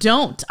 No, you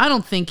don't. I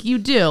don't think you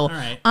do.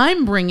 right.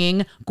 I'm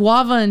bringing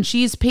guava and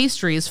cheese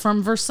pastries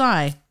from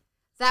Versailles.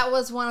 That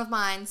was one of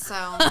mine,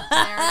 so there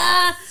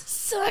it is.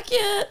 Suck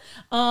it.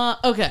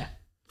 Okay.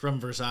 From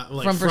Versailles.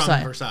 From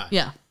Versailles.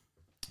 Yeah.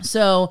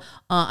 So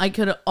I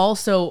could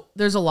also,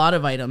 there's a lot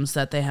of items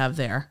that they have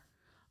there.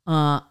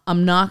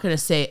 I'm not going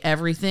to say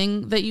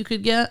everything that you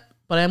could get,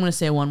 but I'm going to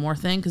say one more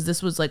thing because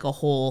this was like a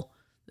whole,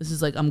 this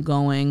is like I'm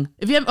going,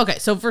 if you have, okay,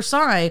 so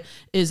Versailles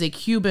is a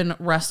Cuban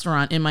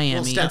restaurant in Miami.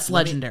 Well, Steph, it's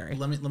legendary.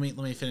 Let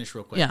me finish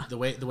real quick. Yeah. The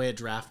way a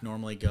draft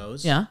normally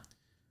goes. Yeah.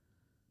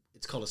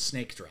 It's called a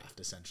snake draft,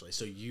 essentially.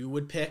 So you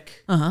would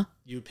pick, and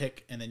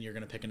then you're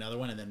going to pick another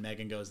one, and then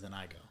Megan goes, then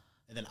I go.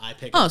 And then I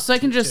pick. Oh, so I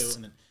can just, two,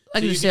 and then, I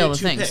can you just say all the do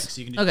two things. Picks.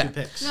 You can do Okay. 2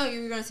 picks. No,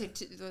 you were going to say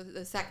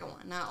the second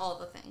one, not all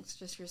the things,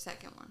 just your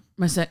second one.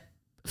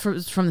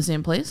 From the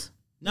same place?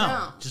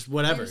 No, just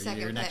whatever. Your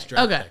second Your next pick.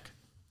 draft Okay. pick.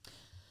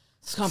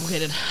 It's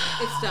complicated.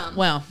 It's dumb.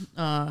 Wow.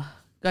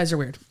 Guys are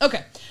weird.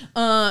 Okay.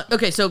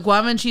 Okay, so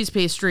guava and cheese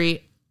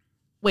pastry.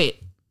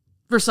 Wait.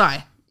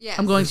 Versailles. Yes.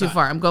 I'm going too Versailles.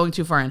 far. I'm going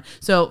too far in.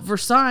 So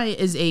Versailles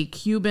is a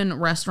Cuban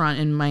restaurant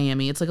in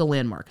Miami. It's like a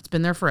landmark. It's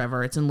been there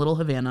forever. It's in Little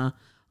Havana.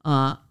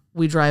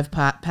 We drive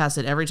past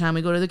it every time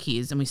we go to the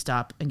Keys, and we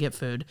stop and get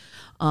food.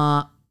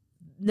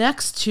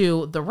 Next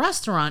to the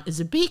restaurant is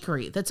a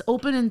bakery that's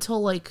open until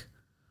like,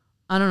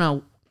 I don't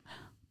know,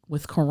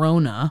 with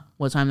Corona,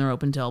 what time they're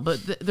open till, but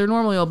they're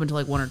normally open till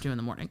like 1 or 2 in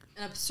the morning.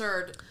 An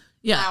absurd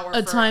Yeah, hour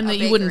a for time that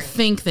you wouldn't bakery.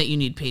 think that you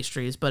need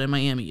pastries, but in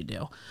Miami you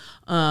do.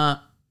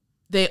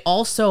 They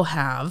also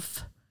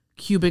have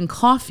Cuban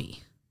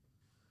coffee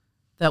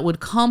that would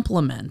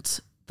complement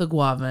the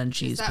guava and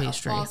cheese Is that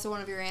pastry. also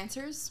one of your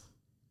answers?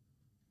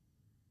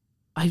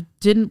 I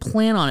didn't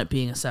plan on it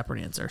being a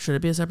separate answer. Should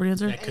it be a separate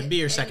answer? That could be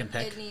your second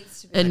pick. It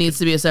needs to be. It needs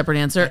to be a separate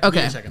answer. that could be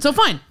Okay, your second so pick.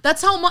 fine.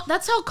 That's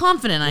how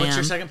confident I What's am.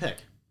 your second pick?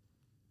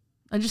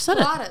 I just said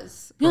it.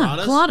 Coladas. Yeah,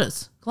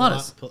 Coladas?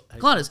 coladas. Pol-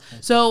 Coladas.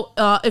 So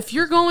if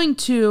you're going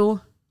to,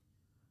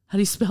 how do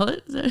you spell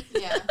it? Is that-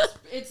 Yeah.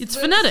 It's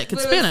phonetic.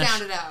 It's literally Spanish.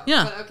 Sound it out.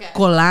 Yeah. But okay.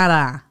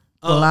 Colada.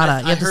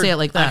 Colada. You have to heard- say it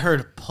like that. I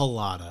heard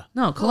Pilata.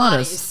 No,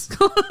 coladas.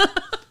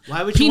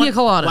 Why would you Pina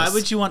want, coladas. Why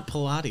would you want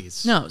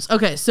Pilates? No.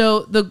 Okay.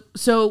 So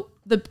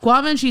the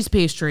guava and cheese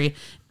pastry,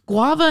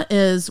 guava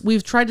is,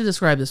 we've tried to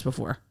describe this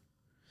before,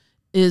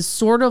 is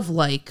sort of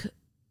like,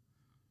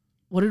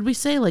 what did we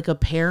say? Like a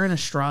pear and a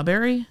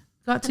strawberry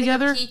got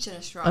together? A peach and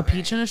a strawberry. A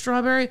peach and a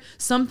strawberry.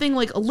 Something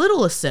like a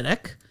little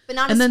acidic. But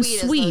not and as then sweet,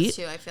 sweet. as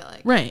those two, I feel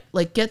like. Right.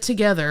 Like get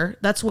together.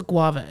 That's what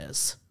guava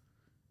is.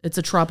 It's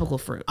a tropical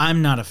fruit.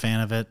 I'm not a fan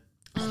of it.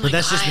 But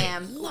that's just I me.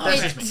 am.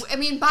 That's just me. I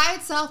mean, by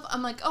itself,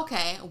 I'm like,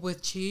 okay,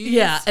 with cheese.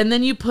 Yeah, and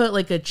then you put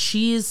like a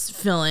cheese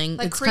filling.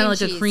 Like it's kind of like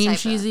cream a cheese cream type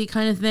of- cheesy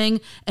kind of thing,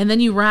 and then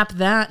you wrap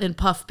that in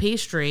puff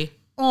pastry.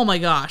 Oh my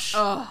gosh,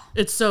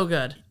 it's so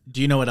good.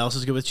 Do you know what else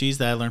is good with cheese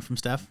that I learned from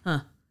Steph?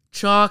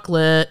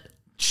 Chocolate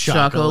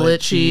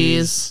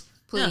cheese.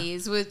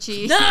 Please, with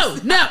cheese.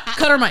 No,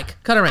 cut her mic.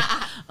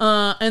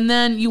 And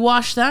then you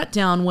wash that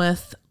down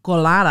with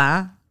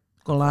colada.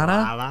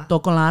 Colada? Do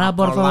colada,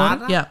 por favor.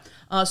 Colada?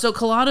 Yeah. So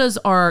coladas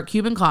are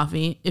Cuban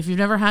coffee. If you've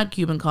never had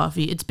Cuban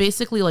coffee, it's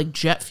basically like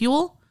jet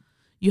fuel.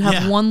 You have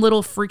Yeah. one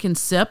little freaking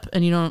sip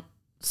and you don't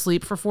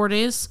sleep for 4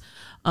 days.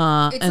 It's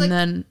And like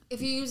then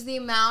if you use the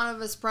amount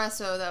of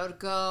espresso that would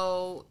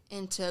go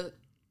into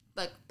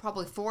like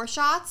probably 4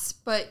 shots,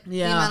 but the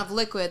Yeah. amount of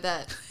liquid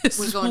that it's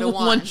would go into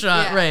one.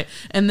 shot, Yeah. right?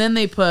 And then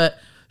they put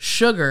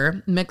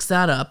sugar, mix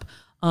that up.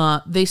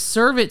 They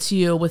serve it to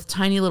you with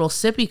tiny little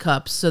sippy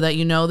cups so that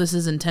you know this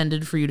is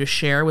intended for you to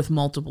share with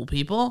multiple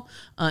people.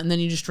 And then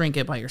you just drink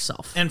it by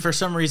yourself. And for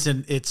some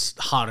reason, it's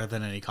hotter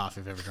than any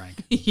coffee I've ever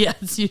drank. Yeah,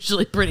 it's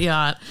usually pretty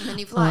hot. And then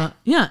you fly.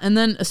 Yeah, and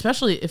then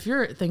especially if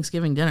you're at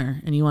Thanksgiving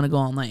dinner and you want to go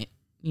all night,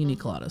 you need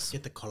coladas.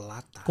 Get the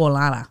colada.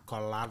 Colada.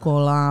 Colada.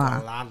 Colada.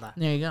 Colada.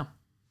 There you go.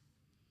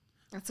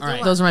 That's a All good right.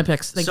 one. Those are my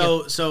picks. Thank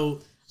you.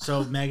 So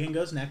Megan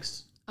goes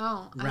next.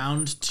 Oh,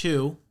 Round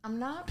 2, I'm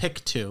not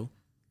pick 2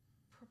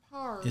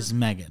 prepared. is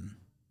Megan.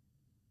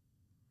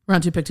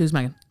 Round 2, pick 2 is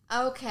Megan.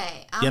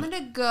 Okay, I'm Yep.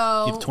 gonna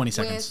go You have 20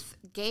 seconds.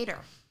 with gator.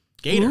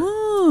 Gator.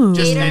 Ooh.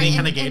 Just Gator any in,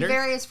 kind of in gator?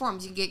 various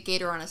forms. You can get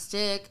gator on a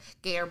stick,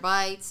 gator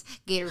bites,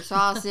 gator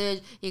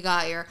sausage. You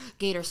got your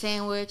gator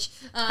sandwich.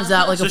 Is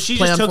that like So a she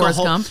play just on took a Forrest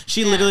whole. Gump?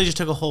 She literally just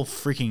took a whole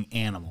freaking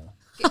animal.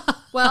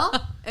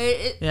 well,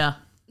 Yeah.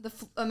 the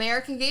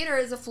American gator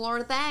is a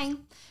Florida thing.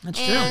 That's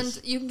true.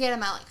 And you can get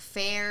them at like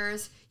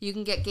fairs. You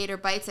can get gator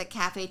bites at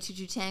Cafe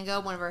Tutu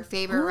Tango, one of our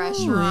favorite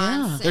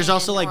restaurants. yeah. There's in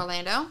also, like,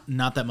 Orlando.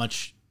 Not that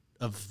much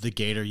of the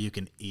gator you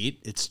can eat.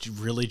 It's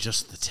really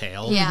just the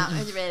tail. Yeah,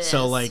 it is.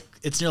 So like,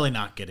 it's nearly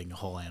not getting a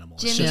whole animal.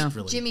 It's Jimmy, just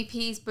really. Jimmy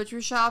P's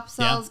Butcher Shop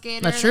sells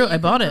gator. That's true. that you I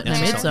bought can it and I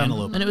Yeah, made so some,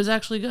 antelope. and it was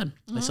actually good.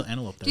 They sell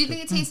antelope there. Do you too.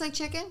 think it tastes like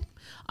chicken?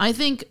 I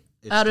think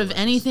out of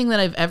delicious. anything that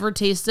I've ever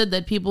tasted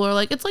that people are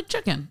like, it's like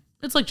chicken.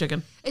 It's like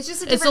chicken. It's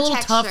just a It's different a little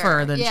texture.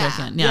 tougher than Yeah.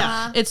 chicken.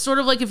 Yeah. It's sort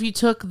of like if you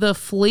took the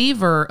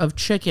flavor of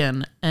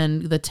chicken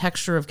and the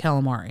texture of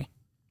calamari.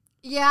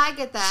 Yeah, I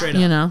get that. Straight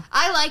You up. know?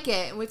 I like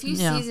it. If you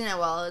Yeah. season it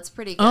well, it's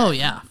pretty good. Oh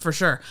yeah, for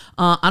sure.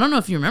 I don't know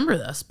if you remember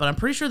this, but I'm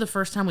pretty sure the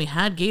first time we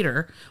had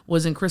Gator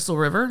was in Crystal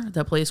River,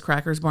 that place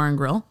Crackers Bar and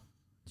Grill.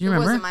 Do you It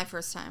remember? wasn't my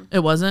first time. It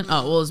wasn't.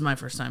 Oh, well, it was my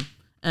first time,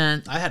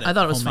 and I had it I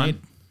thought it was homemade.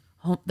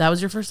 fun. That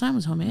was your first time?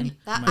 Was homemade?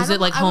 That, Was I it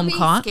like don't- I would home be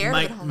caught? scared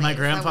of it homemade. My Is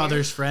that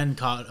grandfather's weird? friend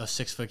caught a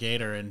 6-foot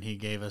gator and he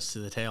gave us to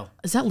the tail.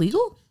 Is that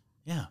legal?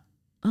 Yeah.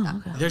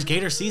 Oh, okay. There's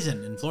gator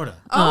season in Florida.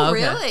 Oh, okay.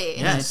 really?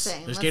 Yes. Interesting.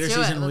 There's Let's gator do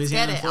season it. in Let's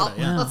Louisiana get and it.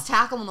 Florida, yeah. Let's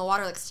tackle him in the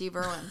water like Steve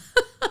Irwin.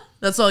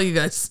 That's all you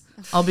guys.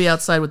 I'll be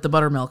outside with the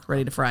buttermilk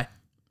ready to fry.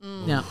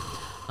 Yeah.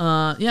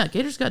 Yeah,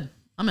 Gator's good.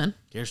 I'm in.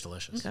 Gator's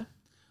delicious. Okay.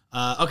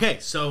 Okay,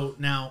 so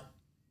now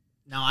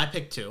I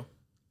picked 2,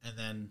 and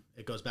then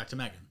it goes back to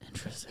Megan.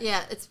 Interesting.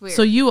 Yeah, it's weird.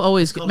 So you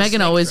always, called a Megan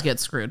snake always draft.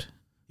 gets screwed.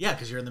 Yeah,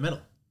 because you're in the middle.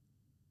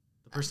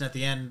 The person at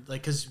the end,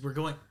 like, because we're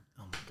going.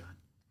 Oh my god.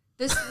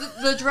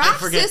 the draft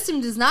forget.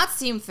 system does not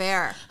seem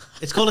fair.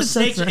 It's called a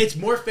snake. right. It's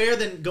more fair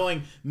than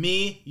going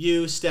me,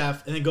 you,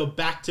 Steph, and then go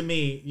back to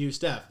me, you,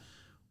 Steph.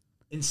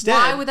 Instead,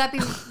 Why would that be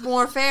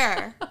more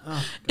fair?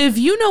 If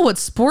you know what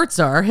sports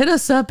are, hit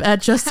us up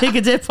at Just Take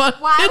a Dip on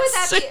Why would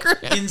that be-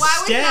 Instagram.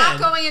 Why would not Instead-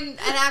 going in an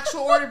actual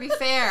order be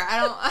fair?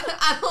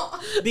 I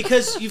don't.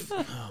 because you've.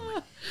 All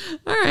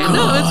right,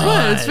 no, it's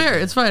fine. It's fair.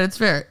 It's fine. It's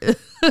fair. Okay,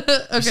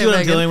 See what I'm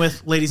Megan. dealing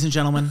with, ladies and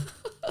gentlemen.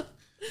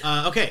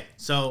 Okay,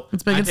 so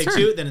It's I Megan's pick turn.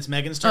 2, then it's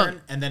Megan's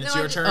turn, and then it's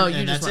No, your I- turn, Oh, and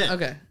you that's just it.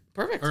 went. Okay,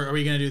 perfect. Or are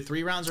we gonna do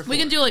 3 rounds or 4? We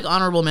can do like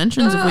honorable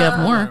mentions if we have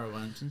more.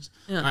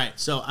 All right,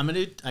 so I'm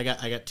gonna do. I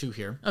got 2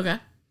 here. Okay.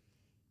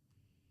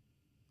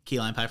 Key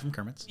lime pie from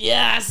Kermit's.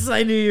 Yes,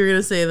 I knew you were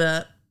gonna say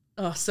that.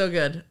 Oh, so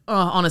good. Oh,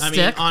 on a I mean,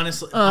 stick.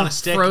 honestly, on a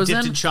stick, frozen?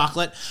 dipped in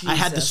chocolate. I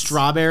had the Jesus.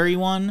 strawberry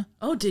one,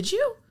 Oh, did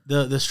you?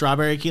 the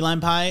strawberry key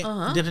lime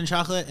pie dipped in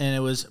chocolate, and it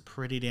was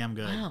pretty damn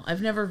good. Wow,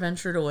 I've never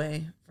ventured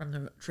away from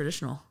the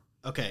traditional.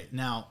 Okay,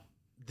 now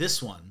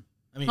this one.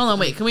 I mean, Hold on,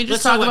 wait. Can we just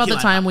let's talk about key the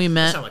lime time pie. we Let's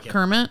met talk about key lime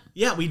Kermit? pie.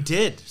 Yeah, we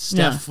did.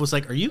 Steph was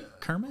like, "Are you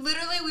Kermit?"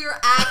 Literally, we were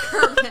at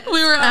Kermit.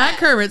 We were at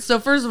Kermit. So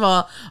first of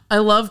all, I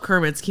love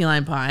Kermit's key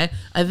lime pie.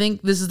 I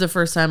think this is the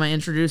first time I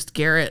introduced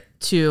Garrett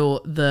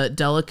to the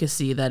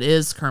delicacy that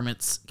is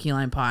Kermit's key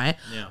lime pie.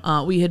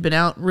 Yeah. We had been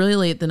out really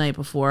late the night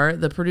before.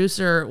 The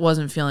producer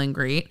wasn't feeling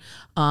great.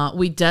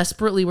 We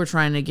desperately were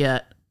trying to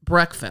get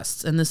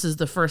breakfasts, and this is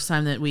the first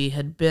time that we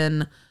had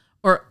been,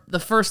 or the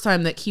first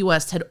time that Key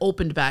West had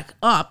opened back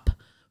up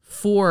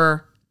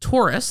for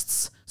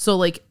tourists. So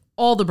like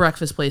all the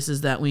breakfast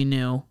places that we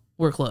knew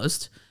were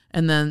closed,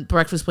 and then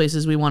breakfast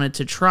places we wanted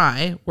to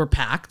try were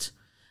packed.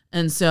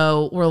 And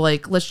so we're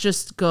like, let's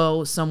just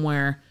go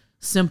somewhere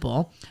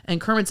simple.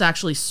 And Kermit's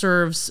actually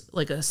serves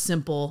like a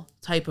simple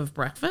type of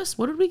breakfast.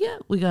 What did we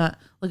get? We got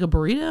like a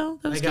burrito.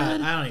 That was good.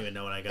 I don't even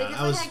know what I got.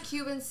 Because I was. I had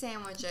Cuban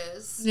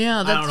sandwiches. Yeah,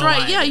 don't that's know why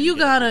right. I Yeah, didn't you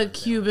get a got a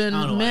Cuban sandwich.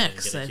 I don't Cuban know why I didn't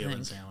mix, get a I Cuban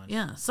think. sandwich.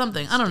 Yeah,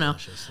 something. I don't know.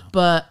 delicious, though.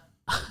 But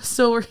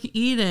so we're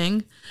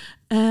eating,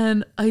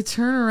 and I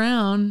turn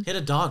around. Hit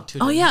a dog too.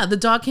 Oh didn't yeah, the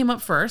dog came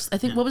up first. I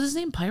think what was his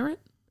name? Pirate.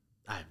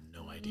 you? I have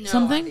no idea. No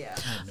Something?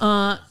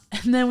 idea.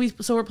 And then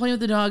we're playing with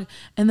the dog,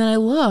 and then I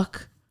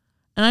look,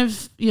 and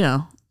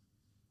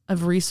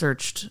I've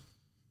researched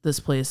this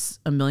place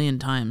a million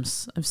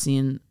times. I've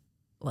seen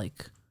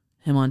like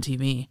him on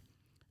TV,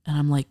 and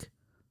I'm like,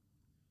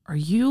 are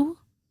you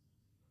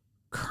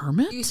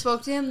Kermit? You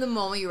spoke to him the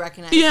moment you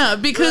recognized Yeah,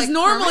 him. because You're like,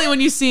 normally "Kermit?"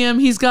 when you see him,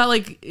 he's got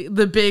like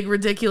the big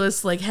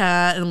ridiculous like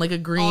hat and like a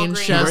green green.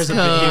 chest He wears a big-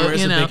 coat. he wears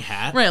you a know, big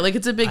hat? right? Like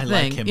it's a big I thing.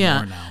 like him yeah.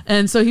 more now.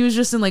 And so he was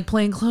just in like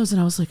plain clothes,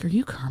 and I was like, "Are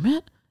you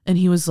Kermit?" And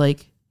he was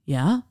like,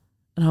 "Yeah."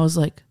 And I was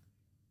like,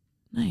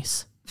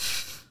 "Nice."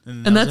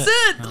 And that's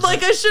it. That was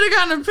Like I should have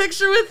gotten a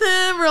picture with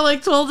him, or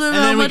like told him And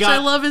how then we much got- I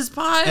love his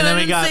pie. And then I we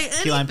didn't got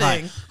say key lime pie.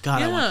 anything.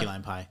 God, I want Yeah. key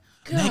lime pie.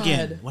 God.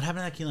 Megan, what happened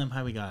to that key lime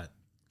pie we got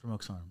from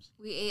Oaks Farms?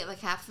 We ate like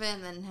half of it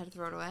and then had to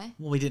throw it away.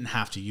 Well, we didn't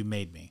have to. You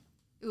made me.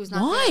 It was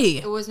not Why?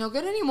 good. It was no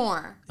good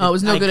anymore. Oh, it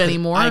was no I good could've-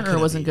 anymore, I or it could've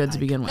wasn't eaten- good to I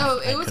begin with. No,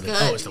 I it was could've-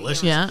 good. Oh, it was to begin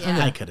delicious. with. Yeah?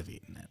 Okay. I could have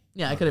eaten it.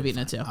 Yeah, I could have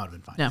eaten it too. I would have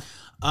been fine.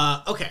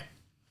 Yeah. Okay.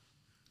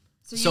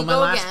 So, So you my go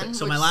last again. pick.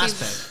 So which my last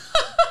seems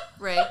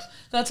pick. rigged.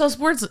 That's how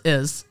sports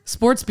is.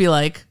 Sports be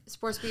like,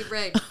 Sports beat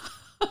rigged.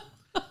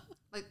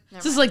 Like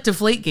never this is mind. like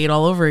Deflategate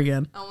all over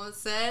again.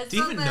 Almost said. Do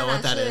you even something know what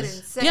I that is?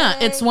 shouldn't say. Yeah,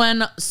 it's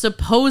when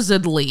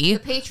supposedly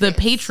the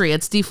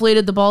Patriots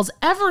deflated the balls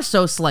ever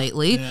so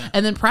slightly Yeah.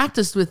 and then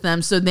practiced with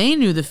them so they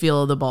knew the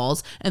feel of the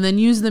balls and then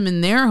used them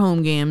in their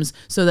home games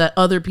so that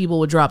other people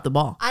would drop the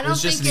ball. I It don't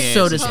was think just in it's the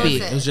So to AFC speak.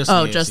 championship. It was just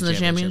Oh, in the just in the AFC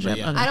championship?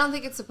 yeah. Okay. I don't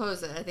think it's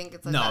supposed. I think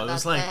it's like No, that. it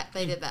was That's- like-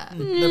 they did that. I'm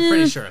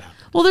pretty sure it happened.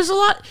 Well, there's a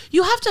lot.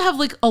 You have to have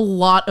like a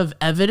lot of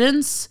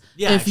evidence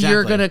Yeah, if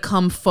you're exactly. going to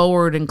come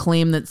forward and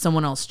claim that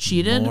someone else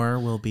cheated. More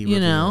will be You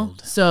know?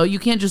 revealed. So you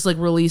can't just like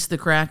release the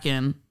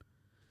Kraken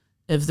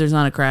if there's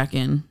not a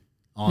Kraken.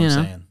 All You I'm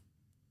know. saying.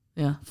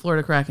 Yeah,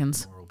 Florida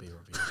Krakens. More will be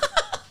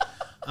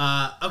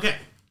revealed. Okay.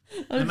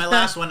 And my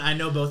last one, I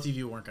know both of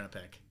you weren't going to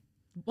pick,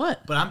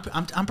 What? but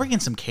I'm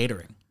bringing some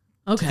catering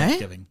to Okay.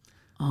 Thanksgiving.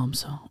 Oh, I'm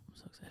so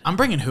excited. I'm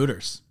bringing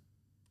Hooters.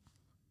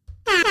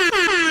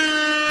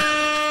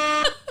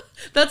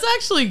 That's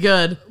actually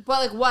good.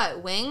 But like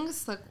what?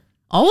 Wings? Like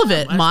All of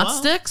it. might as Mott well.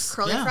 sticks.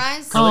 Curly Yeah.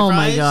 fries. Curly Oh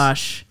my fries.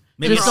 gosh.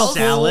 Maybe Just a a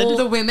salad.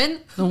 The women.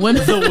 The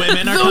women. The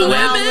women are The coming.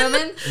 Wow, women.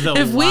 women. The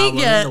If we wild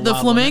get women, the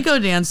wild flamenco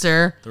women.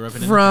 dancer ripping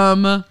in the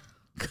from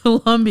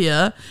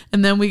Colombia,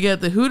 and then we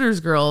get the Hooters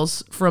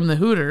girls from the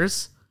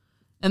Hooters,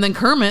 and then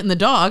Kermit and the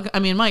dog. I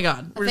mean, my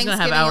God, we're just gonna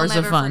have Thanksgiving you'll hours of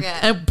never fun,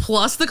 forget. and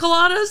plus the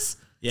coladas. It's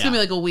Yeah. gonna be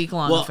like a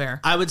week-long Well, affair.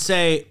 I would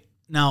say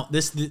now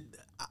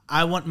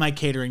I want my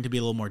catering to be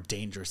a little more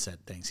dangerous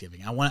at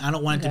Thanksgiving. I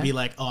don't want it to be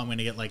like, oh, I'm going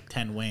to get like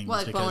 10 wings What,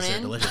 like because they're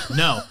bone-in? delicious.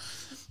 No,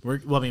 we're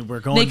going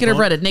Naked or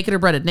breaded? Naked or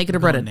breaded? Naked or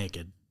We're going breaded?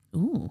 naked.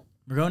 Ooh.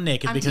 We're going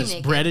naked I'm team because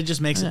naked. breaded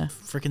just makes Yeah. it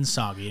freaking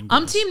soggy. And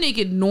I'm gross. team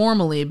naked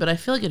normally, but I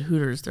feel like at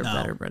Hooters they're No.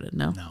 better breaded.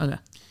 No? No. Okay.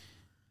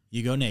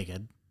 You go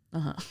naked.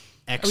 Uh-huh.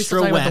 Extra still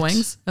talking wet. about the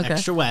wings? Okay.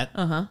 Extra wet.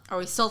 Are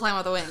we still talking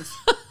about the wings?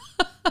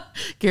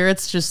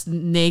 Garrett's just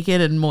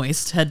naked and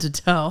moist, head to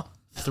toe.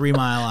 3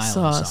 Mile Island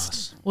Sauce.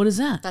 sauce. What is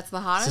that? That's the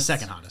It's hottest. the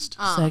second hottest.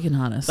 Second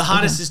hottest. The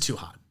hottest is too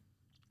hot.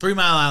 3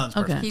 Mile Island's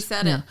perfect. Okay. He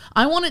said Yeah. it.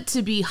 I want it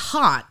to be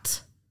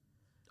hot.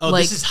 Oh,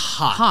 Like, this is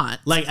hot. hot.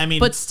 Like, I mean,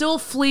 But still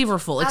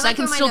flavorful. Like, I like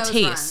can when my still nose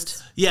taste.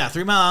 runs. yeah,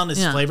 3 Mile Island is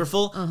Yeah.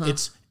 flavorful.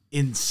 It's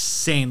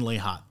insanely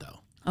hot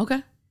though.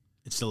 Okay.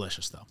 It's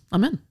delicious though.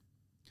 I'm in.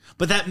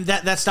 But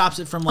that stops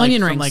it from like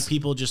Onion from rings. like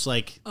people just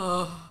like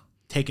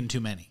taking too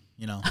many.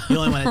 You know, you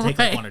only want to take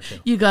like one or two.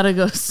 You gotta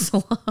go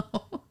slow.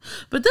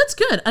 But that's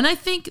good. And I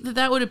think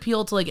that would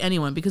appeal to like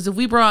anyone, because if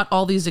we brought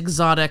all these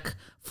exotic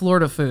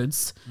Florida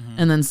foods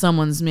and then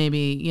someone's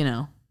maybe,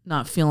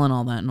 not feeling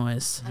all that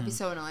noise. I'd be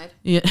so annoyed.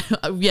 Yeah.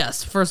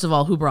 Yes. First of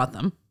all, who brought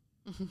them?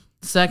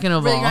 Second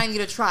of Really, all, you're not even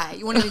gonna try it.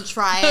 You won't even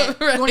try it.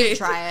 You won't even Right.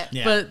 try it.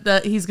 Yeah. but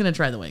that he's gonna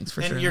try the wings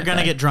for And sure. you're that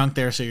gonna guy. get drunk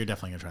there, so you're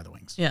definitely gonna try the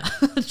wings. Yeah,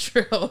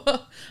 true.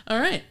 All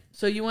right.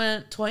 So you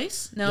went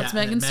twice. Now it's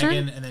Yeah, and Megan's then turn.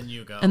 Megan, and then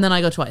you go. And then I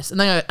go twice. And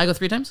then I go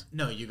 3 times?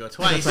 no, you go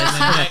twice,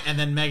 and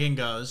then Megan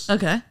goes.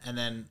 Okay. And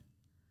then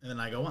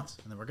I go once,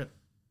 and then we're good.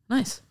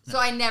 Nice. So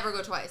I never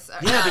go twice.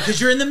 Yeah,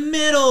 because you're in the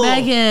middle.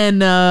 Megan,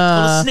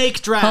 Little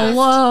snake draft.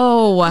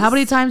 hello. How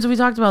many times have we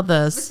talked about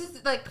this? this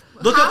is like,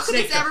 Look how up could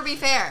this snake- ever be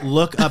fair?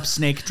 Look up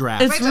snake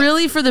draft. It's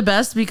really for the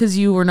best because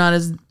you were not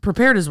as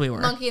prepared as we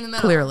were. Monkey in the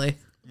middle. Clearly.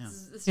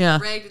 It's Yeah.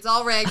 rigged. It's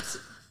all rigged.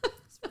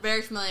 It's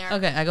very familiar.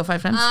 Okay, I go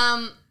 5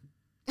 times.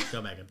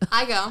 Go, Megan.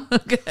 I go.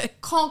 Okay.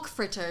 Conch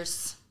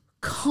fritters.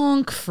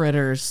 Conch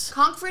fritters.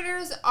 Conch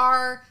fritters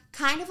are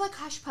kind of like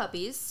hush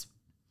puppies.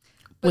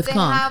 But With they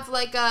conch. have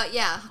like Are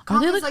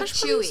conch they is like like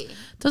hush chewy.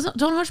 puppies?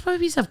 Don't hush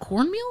puppies have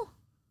cornmeal?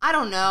 I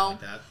don't know.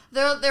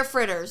 They're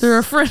fritters. They're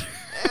a fritter,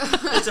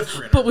 It's a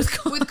fritter. but with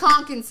conch. with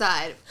conch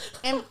inside.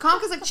 And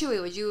conch is like chewy,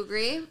 would you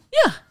agree?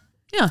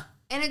 Yeah.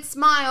 And it's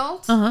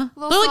mild. Uh huh. a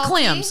little They're like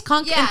salty. conch.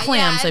 Conch Yeah, and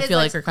clams, yeah, I it feel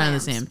is like are kind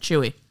of the clams.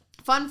 same. Chewy.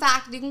 Fun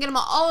fact, you can get them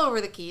all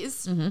over the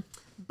Keys. Mm-hmm.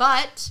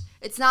 But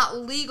it's not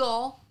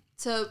legal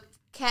to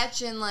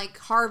catch and like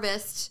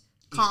harvest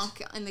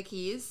conch in the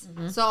Keys.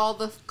 Mm-hmm. So all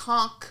the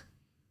conch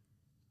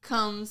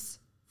comes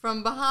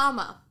from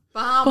Bahamas.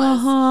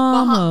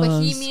 Bahamas.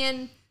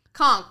 Bohemian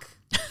conch.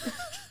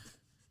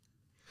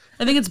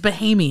 I think it's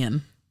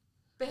Bahamian.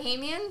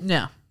 Bahamian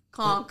Yeah.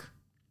 conch.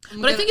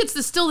 But I think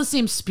it's still the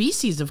same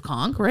species of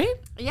conch, right?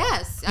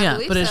 yes. I Yeah,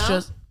 believe but it's so.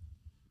 just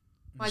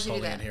Why'd Just you do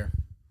holding that? it here.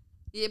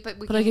 Yeah, but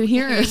But I can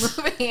hear you're it.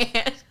 moving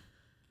it.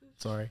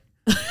 Sorry.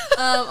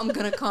 I'm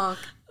gonna conch.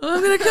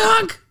 I'm gonna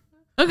conch.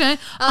 Okay.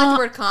 I like the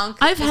word conch.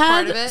 I've as had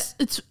part of it.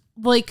 it's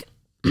like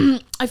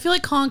I feel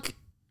like conch.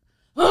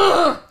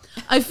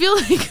 I feel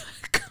like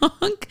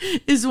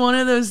conch is one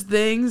of those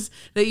things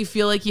that you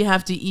feel like you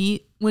have to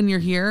eat when you're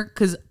here,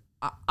 because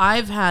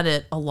I've had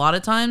it a lot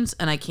of times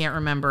and I can't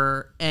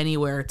remember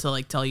anywhere to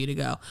like tell you to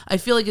go. I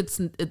feel like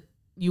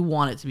you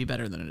want it to be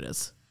better than it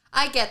is.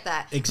 I get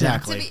that.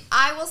 Exactly.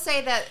 I will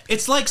say that.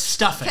 It's like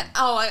stuffing.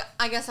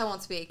 I guess I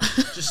won't speak.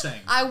 Just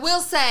saying. I will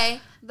say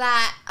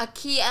that a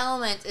key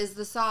element is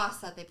the sauce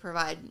that they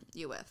provide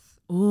you with.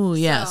 Ooh,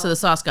 yeah. So So- the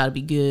sauce got to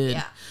be good.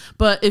 Yeah.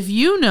 But if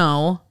you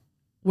know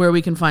where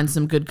we can find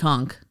some good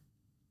conch,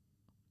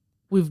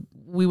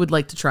 we would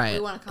like to try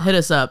it. want a conch. Hit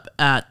us up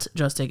at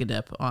Just Take a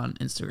Dip on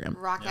Instagram.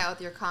 Rock out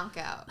with your conch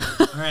out.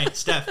 All right,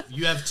 Steph,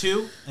 you have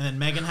 2, and then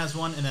Megan has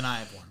 1, and then I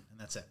have 1, and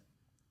that's it.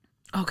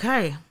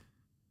 Okay.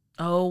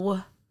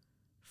 Oh,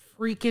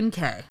 freaking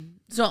K.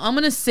 So I'm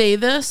going to say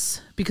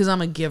this because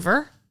I'm a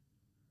giver.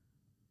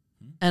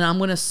 And I'm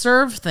going to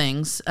serve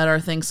things at our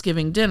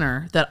Thanksgiving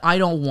dinner that I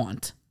don't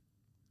want.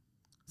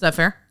 Is that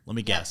fair? Let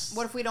me guess.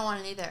 What if we don't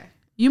want it either?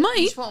 You You might.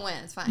 just won't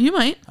win. It's fine. You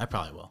might. I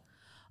probably will.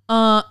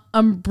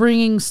 I'm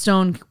bringing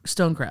stone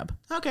crab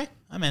Okay,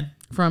 I'm in.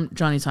 from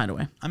Johnny's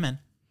Hideaway. I'm in.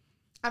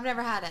 I've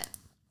never had it.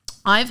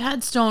 I've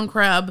had stone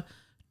crab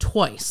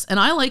twice, and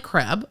I like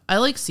crab. I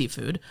like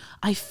seafood.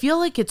 I feel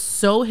like it's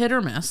so hit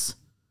or miss.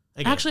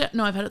 I get it. Actually,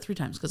 no, I've had it 3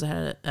 times because I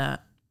had it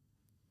at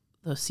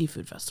the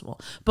seafood festival.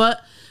 But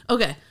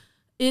okay,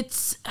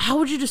 how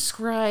would you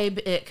describe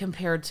it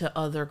compared to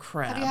other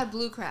crab? Have you had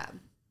blue crab?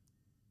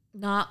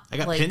 Not I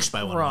got like pinched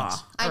by one raw.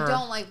 once. I or-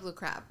 don't like blue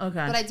crab.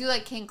 Okay. But I do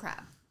like king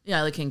crab. Yeah,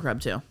 I like king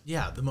crab too.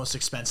 Yeah, the most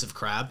expensive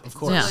crab. Of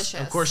course. Yeah. Delicious.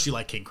 Of course you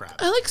like king crab.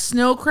 I like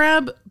snow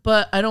crab,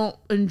 but I don't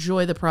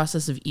enjoy the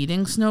process of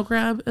eating snow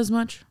crab as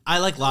much. I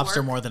like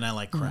lobster more than I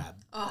like crab.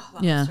 Oh,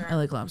 Yeah, lobster. I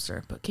like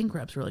lobster, but king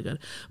crab's really good.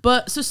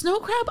 But so snow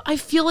crab, I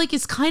feel like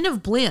it's kind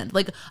of bland.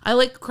 Like I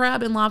like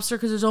crab and lobster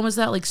because there's almost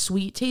that like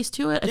sweet taste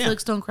to it. I Yeah. feel like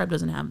stone crab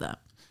doesn't have that.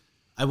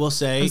 I will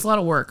say It's a lot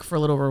of work for a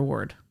little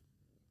reward.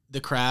 the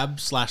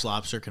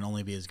crab/lobster can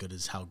only be as good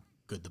as how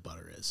good the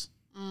butter is.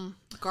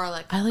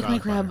 Garlic. I like my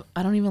Garlic crab. butter.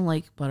 I don't even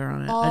like butter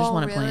on it. I just Oh,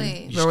 want it really?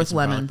 plain. You just Or get with some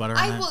garlic lemon. butter on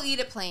I that. will eat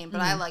it plain, but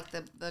I like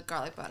the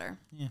garlic butter.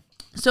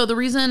 So the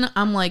reason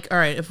I'm like, all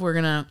right, if we're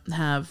gonna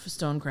have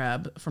stone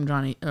crab from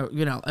Johnny,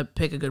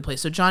 pick a good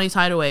place. So Johnny's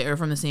Hideaway are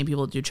from the same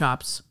people that do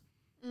Chops.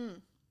 Oh,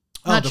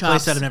 Not the Chops.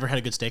 place that I've never had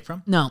a good steak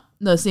from? No,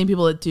 the same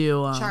people that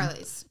do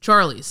Charlie's.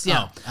 Charlie's.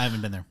 Yeah, Oh, I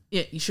haven't been there.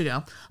 yeah, you should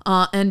go.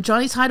 And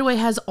Johnny's Hideaway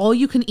has all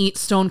you can eat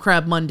stone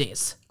crab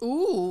Mondays.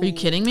 Ooh. Are you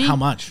kidding me? How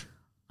much?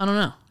 I don't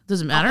know.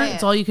 Doesn't matter. pay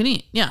It's it. all you can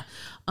eat. Yeah.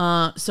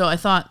 So I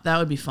thought that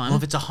would be fun. Well,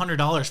 if it's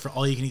 $100 for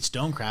all you can eat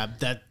stone crab,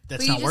 that's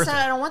But you not just worth said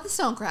it. I don't want the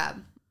stone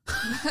crab.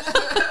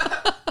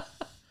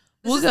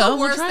 We'll This go. is the We'll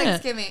worst try it.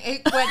 Thanksgiving.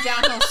 It went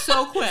downhill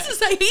so quick.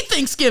 I hate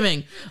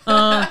Thanksgiving.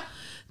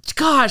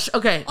 Gosh.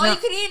 Okay. All now- you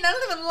can eat, none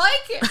of them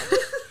like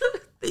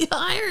it. the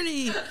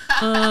irony.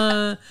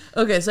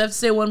 Okay, so I have to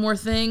say one more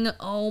thing.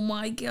 Oh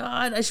my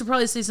god, I should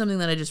probably say something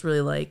that I just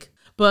really like,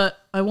 but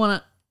I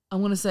want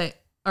to say.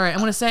 All right, I'm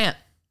gonna say it.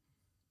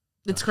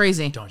 It's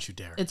crazy. Don't you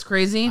dare. It's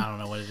crazy, I don't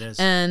know what it is.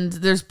 and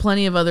there's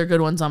plenty of other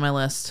good ones on my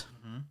list.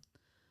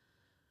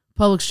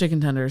 Publix chicken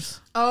tenders,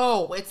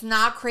 Oh, it's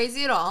not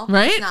crazy at all.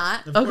 right? It's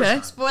not. Of course Okay,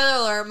 not. Spoiler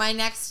alert, my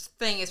next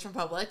thing is from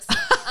Publix.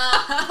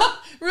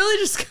 really,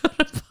 just go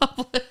to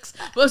Publix.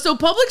 Well, so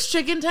Publix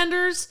chicken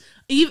tenders.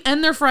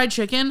 And their fried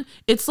chicken,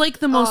 it's like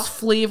the most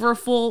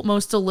flavorful,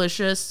 most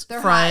delicious They're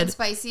hot fried. and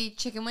spicy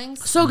chicken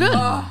wings. So good.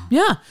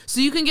 Yeah. So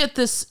you can get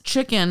this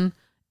chicken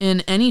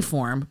in any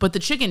form, but the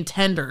chicken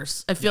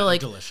tenders, I feel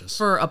like delicious.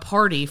 for a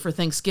party for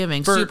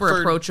Thanksgiving, For- super for-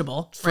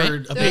 approachable. for right? a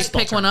Just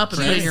baseball pick one up and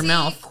put it in your Juicy,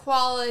 mouth.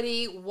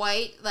 quality,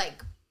 white,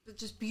 like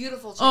just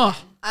beautiful chicken.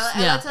 Oh, I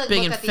yeah, like to like, big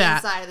look and at the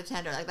fat. inside of the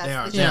tender. Like that's They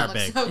are- the they chicken are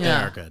looks big. so They good.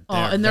 are good. Oh, They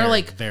are and they're very,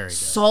 like very good.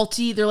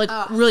 salty. They're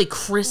like really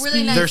crispy.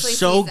 Really nice. They're nicely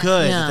so seasoned.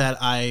 good Yeah. that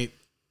I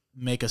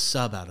make a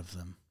sub out of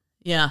them.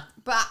 Yeah.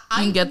 But You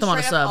I can get them on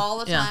a straight up sub.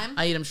 all the yeah. time.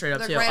 I eat them straight up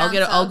They're too. great I'll on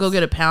get. I'll go subs.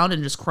 get a pound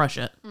and just crush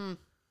it.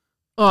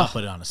 I'll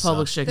put it on a sub.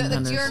 Publix chicken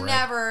tenders. You're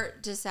never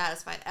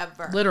dissatisfied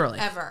ever. Literally.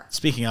 Ever.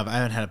 Speaking of, I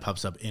haven't had a pub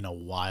sub in a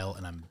while,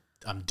 and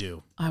I'm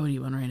due. I would eat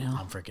one right now.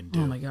 I'm freaking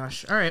due. Oh my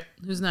gosh! All right,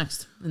 who's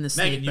next in this?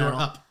 Megan, snake you're battle?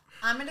 up.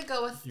 I'm gonna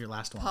go with Your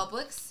last one.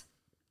 Publix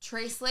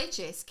Tres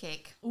Leches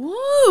cake,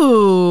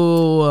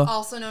 Ooh.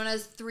 also known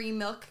as 3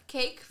 milk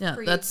cake. Yeah,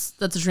 for that's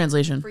a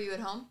translation, for you at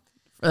home.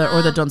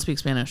 or that don't speak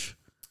Spanish.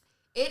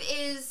 It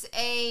is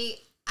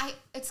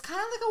it's kind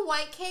of like a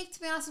white cake, to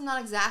be honest. I'm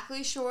not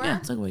exactly sure. Yeah,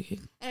 it's like a white cake.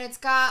 And it's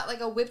got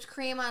like a whipped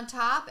cream on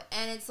top,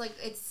 and it's like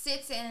it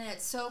sits in and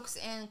it soaks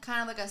in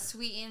kind of like a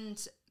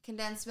sweetened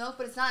condensed milk,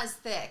 but it's not as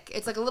thick.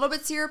 It's like a little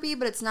bit syrupy,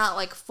 but it's not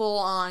like full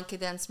on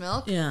condensed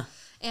milk. Yeah.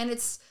 And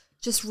it's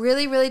just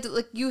really, really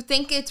like you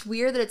think it's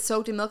weird that it's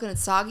soaked in milk and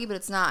it's soggy, but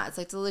it's not. It's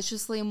like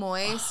deliciously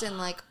moist and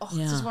like it's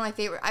Yeah. just one of my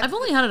favorite. I've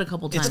only had it a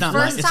couple times. It's not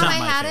First my, it's time not I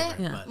my had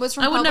favorite, it, but was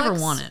from I would never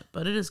Publix. want it,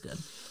 but it is good.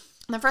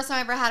 The first time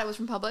I ever had it was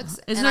from Publix.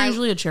 Isn't and there I-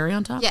 usually a cherry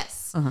on top?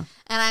 Yes. And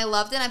I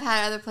loved it. I've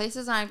had it other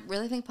places, and I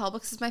really think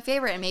Publix is my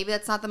favorite. And maybe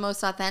that's not the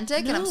most authentic,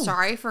 and I'm No.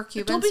 sorry for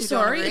Cubans Don't be who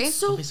sorry. don't agree. It's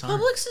so Don't be sorry.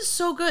 Publix is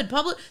so good.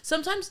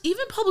 Sometimes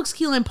even Publix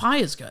key lime pie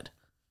is good.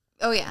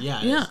 Oh, yeah.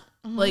 yeah, it Yeah. is.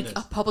 Like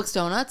Publix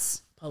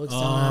donuts. Publix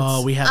Oh,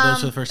 donuts. we had those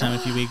for the first time a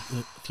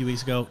few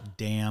weeks ago.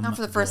 Damn. Not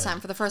for the first good.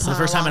 time. For the first For time.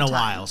 the first time in a long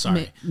while.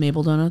 Sorry,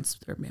 Maple donuts.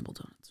 They're Maple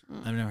donuts.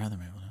 I've never had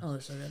them. Oh,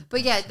 they're so good.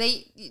 But yeah,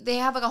 they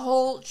have like a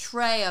whole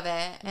tray of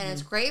it, and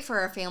it's great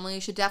for a family.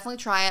 You should definitely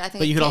try it. I think.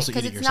 But you could also eat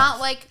because it it's not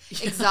yourself. like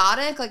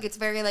exotic. Like it's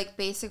very like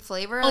basic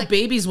flavor. Oh, like,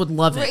 babies would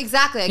love it.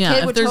 Exactly. A Yeah, kid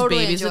if would there's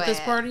totally babies enjoy at this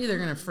it. party, they're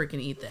gonna freaking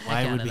eat the heck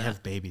Why out would of we that.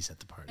 have babies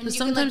at the party? And Because you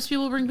can, sometimes like,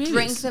 people bring babies.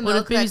 Drink the What if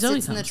milk that baby Zoe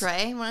sits in the comes?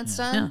 tray when it's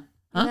done. Yeah.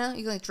 Huh? You know,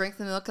 you can like drink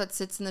the milk that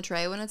sits in the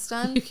tray when it's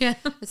done. You can.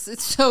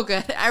 It's so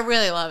good. I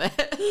really love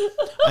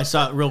it. I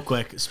saw real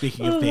quick.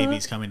 Speaking of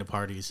babies coming to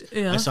parties,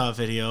 Yeah. I saw a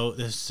video.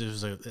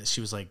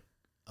 She was like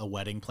a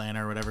wedding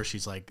planner or whatever.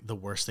 She's like the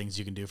worst things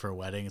you can do for a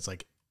wedding. It's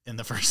like, and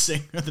the first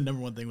thing, or the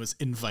number one thing was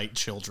invite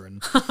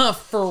children.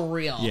 For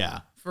real.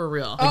 Yeah, For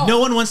real. Oh. no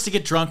one wants to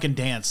get drunk and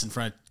dance in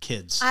front of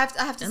kids. I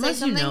have to Unless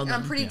say you something. know and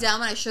I'm them. pretty Yeah.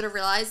 dumb, and I should have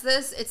realized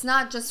this. It's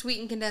not just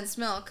sweetened condensed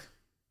milk,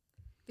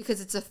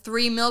 because it's a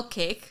 3 milk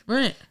cake.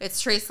 Right.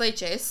 It's Tres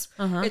Leches.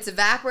 Uh-huh. It's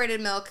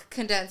evaporated milk,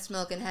 condensed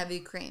milk, and heavy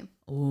cream.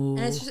 Ooh.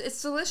 And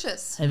it's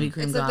delicious. Heavy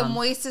cream It's like the gone.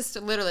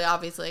 moistest, literally,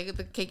 obviously,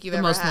 the cake you've The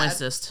ever most had.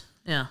 moistest.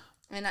 Yeah.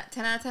 And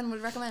 10 out of 10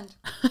 would recommend.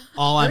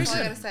 all I'm That's all I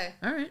saying, gotta say.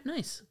 All right.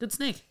 Nice. Good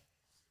snake.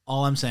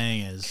 all I'm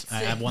saying is, I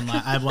have one. I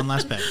have one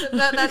last pick.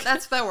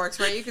 That works,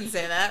 right? You can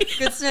say that.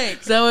 Good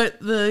snake. Is that what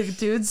the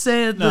dudes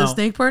say at the No.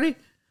 snake party?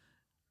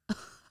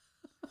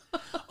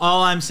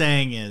 All I'm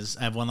saying is,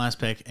 I have one last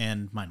pick,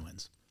 and mine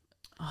wins.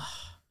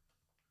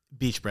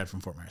 Beach Bread from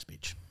Fort Myers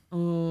Beach.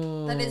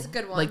 Ooh. That is a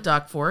good one. Like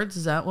Doc Ford's,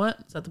 is that what?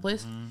 Is that the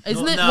place?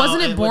 Isn't No, it? no,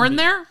 Wasn't it it born wouldn't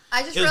be. there?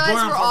 I just It was born realized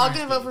on we're Fort all Myers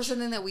going to vote for Beach.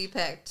 something that we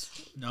picked.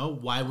 No,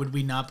 why would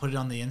we not put it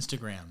on the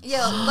Instagram?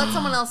 Yeah, let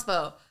someone else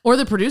vote. Or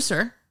the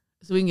producer,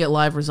 so we can get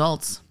live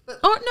results. But-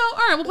 Oh no!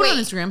 All right, we'll put it on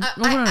Instagram.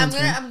 We'll put it on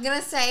Instagram. I'm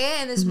gonna say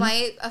it, and this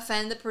might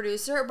offend the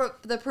producer,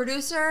 but the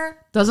producer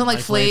Doesn't like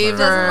Like flavor. flavor.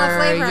 doesn't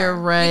love flavor. You're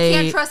right. You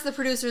can't trust the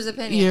producer's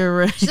opinion. You're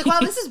right. She's like, wow,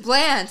 this is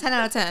bland. 10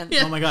 out of 10.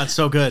 Oh my god,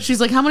 so good.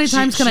 She's like, how many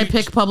times can I she-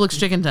 pick Publix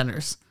chicken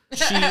tenders?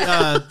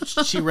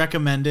 She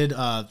recommended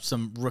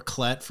some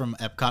raclette from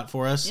Epcot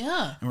for us.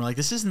 Yeah. And we're like,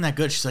 this isn't that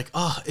good. She's like,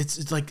 oh,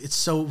 it's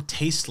so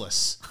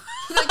tasteless.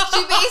 Like,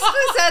 she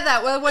basically said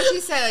that. Well, what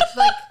she say?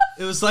 Like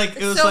It was like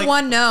it was so like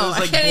one no. It was I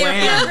like can't even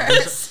bland. remember.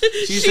 It was-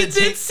 She said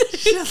did say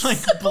she said,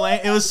 like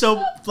bland. It was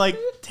so like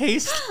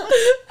tasteless.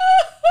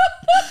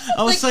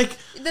 I was like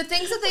the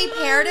things that they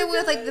paired it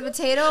with, like the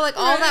potato, like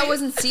all that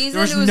wasn't seasoned.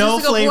 There was It was no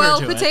just like a flavor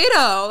boiled to it.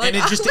 potato. Like, and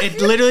it just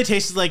it literally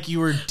tasted like you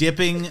were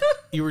dipping And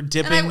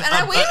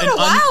I waited a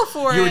while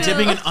for you were it.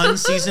 dipping an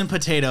unseasoned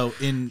potato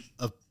in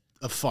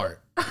a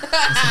fart.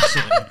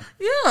 Essentially.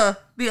 Yeah,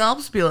 the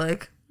Alps be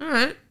like, all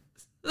right.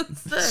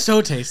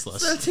 So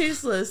tasteless. So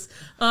tasteless.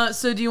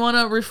 So do you want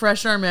to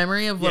refresh our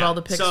memory of what all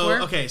the picks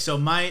were? Okay, so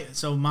mine,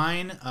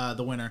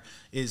 the winner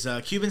is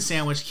Cuban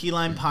sandwich, key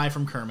lime pie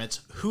from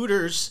Kermit's,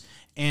 Hooters,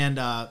 and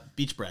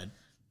Beach Bread.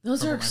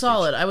 Those are Myers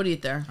solid. I would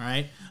eat there. All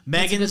right, a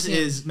Megan's good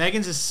team.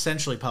 is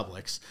essentially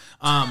Publix.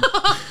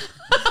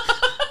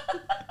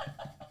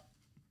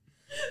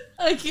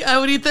 I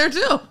would eat there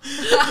too.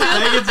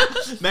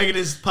 Megan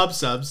is Pub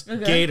Subs,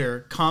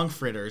 Gator, Kong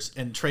Fritters,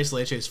 and Tres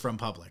Leches from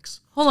Publix.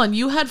 Hold on,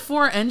 you had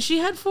 4 and she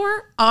had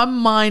 4? I'm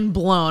mind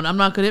blown. I'm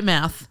not good at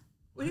math.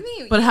 what do you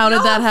mean? But how did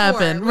You that all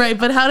happen? for it. Right,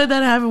 but how did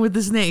that happen with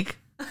the snake?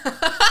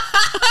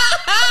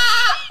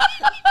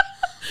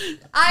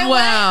 I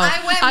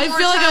went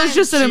feel like I was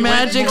just at a She went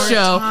magic more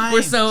show times.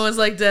 where someone was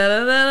like da da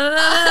da da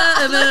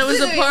da, and then it was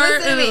a Listen to me, part.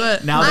 listen to And me. it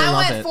went, Now they I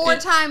love went it. 4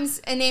 times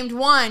and named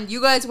 1.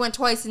 You guys went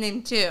twice and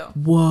named 2.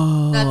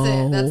 whoa! That's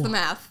it. That's the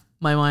math.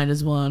 My mind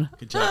is blown.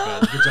 Good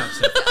job, guys. Good job,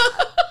 Steph.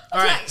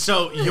 All right,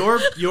 so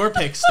your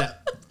pick, Steph.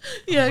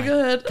 Yeah, go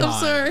ahead. I'm God.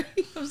 sorry.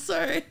 I'm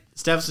sorry.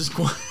 Steph's is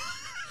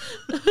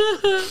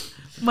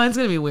Mine's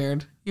gonna be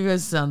weird. You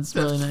guys sounds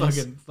really nice.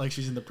 fucking like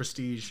she's in the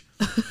Prestige.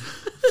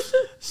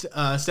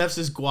 Steph's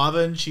is guava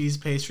and cheese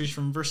pastries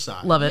from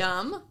Versailles. Love it.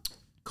 Yum.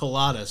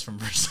 Coladas from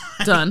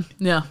Versailles. Done.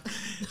 Yeah.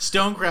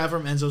 Stone crab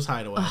from Enzo's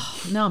Hideaway.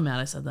 Now I'm mad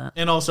I said that.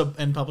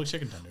 And Public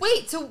chicken tenders.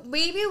 Wait, so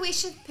maybe we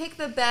should pick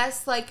the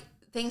best like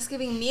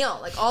Thanksgiving meal.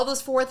 Like all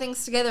those 4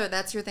 things together,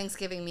 that's your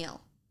Thanksgiving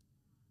meal.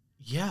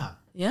 Yeah.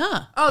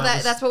 Yeah. Oh, That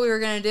was- that's what we were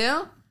gonna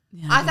do?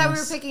 Yeah, I thought we were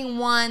guess. picking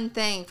one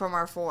thing from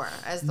our 4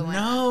 as the winner.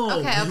 No.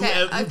 Okay, You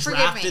forgive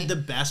drafted me. the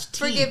best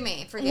team. Forgive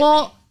me.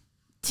 Well,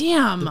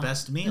 damn. The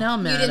best meal. Now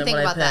I'm mad didn't at think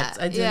what about I picked.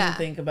 that. I didn't Yeah.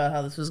 think about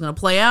how this was gonna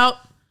play out.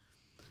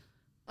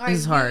 All right,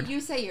 this is hard.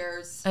 You say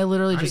yours. I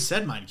literally I already just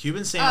said mine.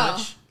 Cuban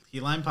sandwich,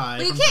 key lime pie.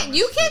 But you from can't. Kermit's.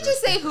 You can't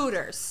just say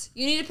Hooters.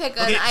 You need to pick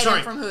an Okay, item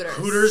sorry. from Hooters.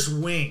 Hooters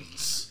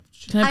wings.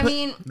 can I I put,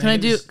 mean, can I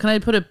do? Megan's- Can I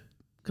put a?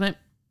 Can I?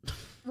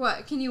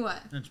 what? Can you what?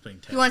 I'm just putting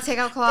You want to take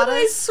out Can I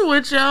coladas?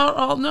 switch out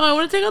all? No, I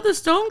want to take out the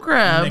stone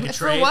crab. Make a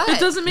For trade. what? It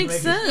doesn't make Make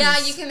it- sense. Yeah,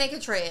 you can make a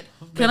trade.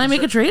 Can I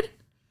make a trade?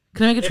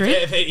 Can I make a trade?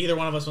 If either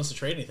one of us wants to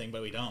trade anything,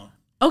 but we don't.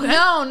 Okay.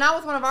 No, not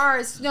with one of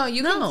ours. No,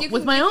 you No, can. You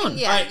with can, my you own. Can,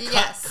 yeah. All right,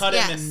 yes. cut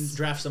yes. him and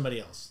draft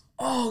somebody else.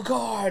 Oh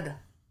God.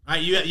 All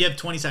right, you have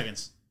 20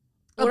 seconds.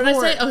 What did I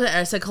say? Abort. Okay,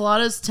 I said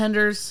coladas,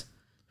 tenders,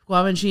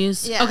 guava and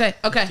cheese. Yeah. Okay.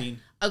 Okay. 15,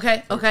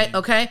 Okay. Okay. 14.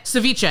 Okay.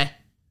 Ceviche.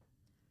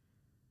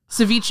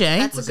 Ceviche.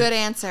 That's a good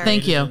answer.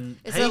 Thank you. And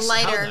It's how a do you-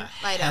 lighter- How the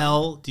lighter.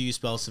 hell do you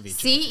spell ceviche?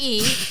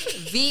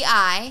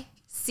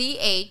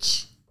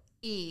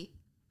 CEVICHE.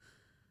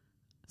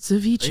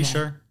 Ceviche. Are you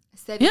sure?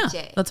 Yeah,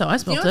 Ceviche. that's how I Do you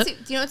spelled know what,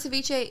 it. do you know what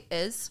ceviche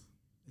is?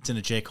 It's in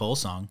a J. Cole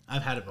song.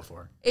 I've had it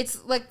before.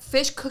 It's like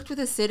fish cooked with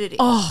acidity.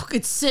 Oh,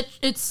 it's fish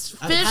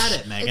I've had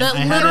it, Megan. that I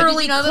had it.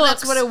 literally Did you know that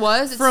that's cooks what it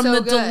was? It's from so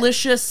the good.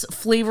 delicious,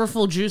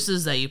 flavorful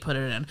juices that you put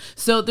it in.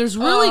 So there's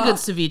really good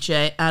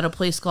ceviche at a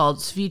place called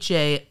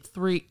Ceviche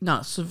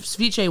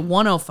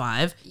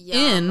 105 Yum.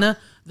 in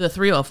the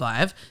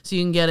 305. So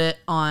you can get it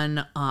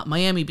on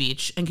Miami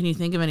Beach. And can you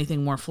think of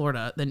anything more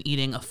Florida than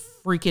eating a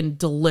freaking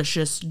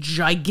delicious,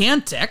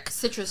 gigantic,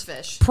 Citrus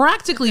fish.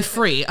 practically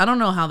free. I don't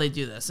know how they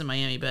do this in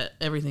Miami, but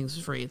everything's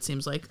free, it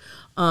seems like.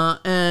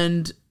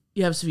 And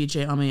you have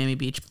ceviche on Miami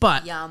Beach.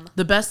 But Yum.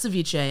 the best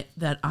ceviche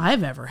that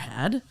I've ever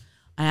had,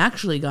 I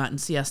actually got in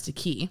Siesta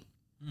Key.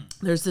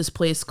 There's this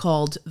place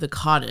called The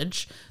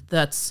Cottage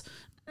that's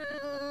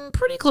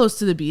pretty close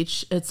to the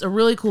beach. It's a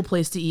really cool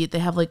place to eat. They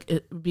have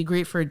it would be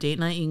great for a date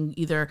night. You can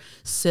either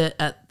sit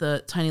at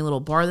the tiny little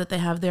bar that they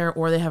have there,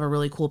 or they have a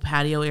really cool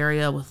patio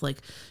area with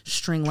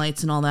string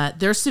lights and all that.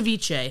 Their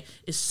ceviche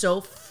is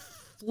so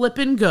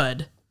flippin'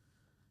 good.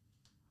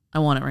 I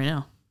want it right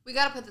now. We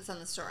got to put this on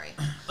the story.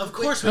 Of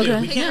course we Okay. do.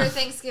 We Pick can't. your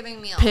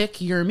Thanksgiving meal.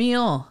 Pick your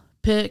meal.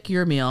 Pick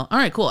your meal. All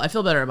right, cool. I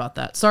feel better about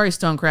that. Sorry,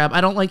 Stone Crab.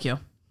 I don't like you.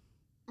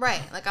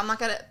 Right. Like, I'm not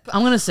going to...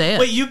 I'm gonna say it.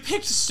 Wait, you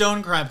picked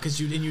stone crab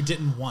because you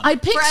didn't want it. I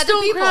picked For other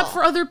stone crab people.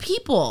 for other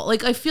people.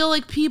 Like, I feel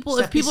like people,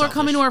 Steph, if people be are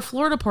coming to selfish. our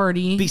Florida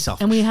party Be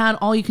selfish. and we had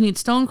all you can eat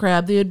stone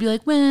crab, they would be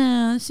like,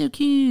 "Wow, that's so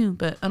cute,"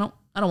 but I don't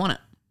want it.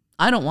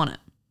 I don't want it.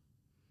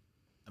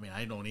 I mean,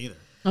 I don't either.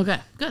 Okay,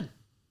 good.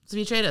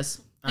 Ceviche it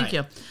is. Thank All you.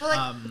 right. But,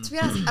 like, to be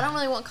honest, I don't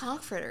really want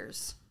conch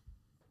fritters.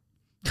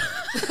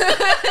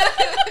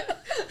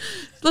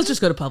 Let's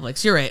just go to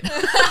Publix. You're right.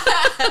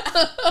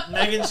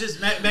 Megan just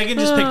picked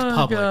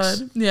Publix.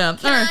 God. Yeah.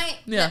 Can all right. I?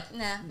 Yeah.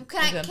 Nah.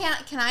 Okay.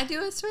 Can I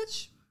do a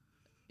switch?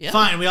 Yeah.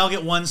 Fine, we all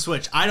get one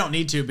switch. I don't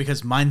need to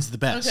because mine's the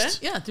best.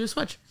 Okay. Yeah. Do a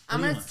switch. I'm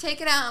do you going to want?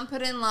 take it out and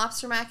put in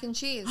lobster mac and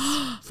cheese.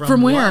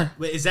 From where?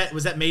 what? Wait,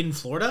 was that made in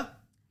Florida?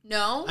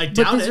 No? I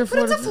doubt these it. are But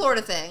it's a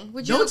Florida thing.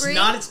 Would you No, it's agree?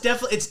 not. It's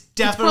definitely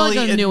probably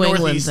like a a New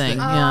England Northeast thing.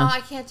 Oh, Yeah.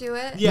 I can't do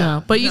it. Yeah.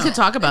 No, but you no. could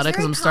talk about it It's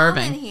because I'm very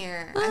starving. common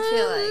here, I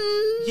feel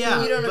like.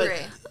 Yeah, You don't but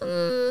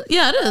agree.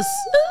 Yeah, it is.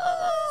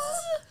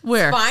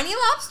 Where? Spiny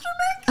lobster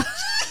mac and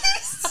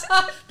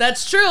cheese?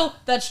 That's true.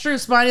 That's true.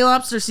 Spiny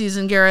lobster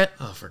season, Garrett.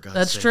 Oh, for God's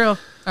That's sake. true. All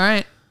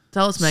right.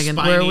 Tell us, Megan.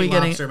 Spiny Where are we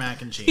getting lobster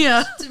mac and cheese.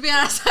 Yeah. To be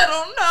honest, I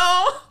don't know.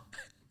 I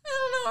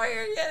don't know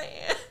where you're getting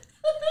it.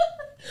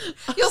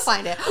 You'll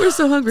find it. We're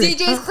so hungry.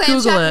 DJ's Clam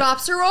Google Shack it.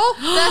 lobster roll?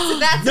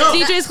 That's No.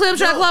 it. DJ's Clam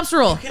Shack No. lobster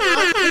roll. You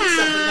cannot pick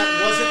something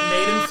that wasn't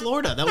made in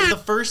Florida. That was the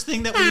first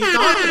thing that we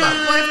thought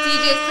about. What if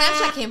DJ's Clam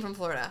Shack came from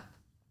Florida?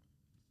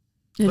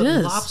 It But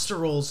is. lobster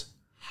rolls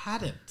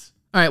hadn't.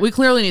 All right, we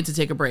clearly need to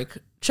take a break.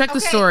 Check the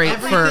Okay, story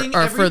for everything-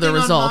 our further everything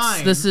results.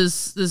 online. This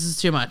is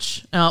too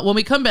much. When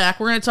we come back,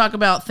 we're going to talk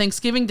about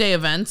Thanksgiving Day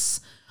events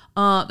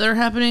that are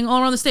happening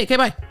all around the state. Okay,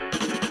 bye.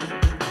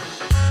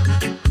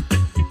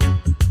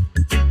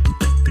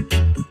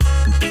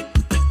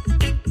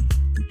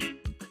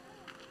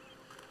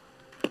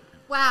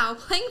 Wow,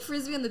 playing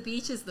frisbee on the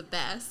beach is the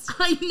best.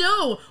 I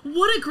know.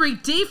 What a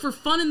great day for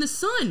fun in the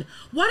sun.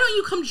 Why don't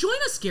you come join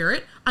us,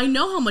 Garrett? I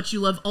know how much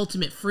you love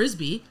ultimate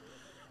frisbee.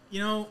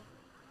 You know,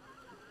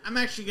 I'm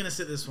actually going to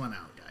sit this one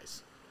out,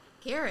 guys.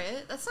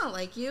 Garrett, that's not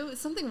like you. Is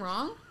something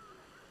wrong?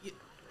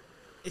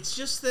 It's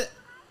just that,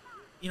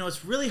 you know,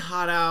 it's really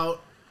hot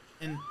out,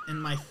 and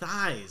my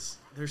thighs,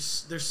 they're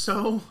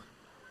so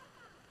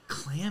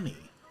clammy.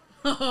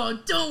 Oh,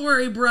 don't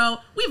worry, bro.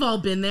 We've all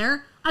been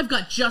there. I've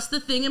got just the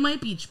thing in my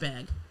beach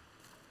bag.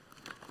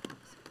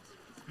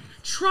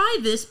 Try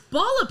this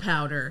Bala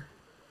powder.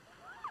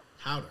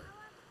 Powder.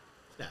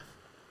 Steph,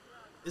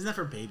 isn't that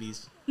for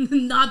babies?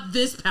 Not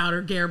this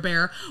powder, Gare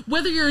Bear.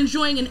 Whether you're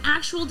enjoying an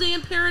actual day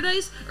in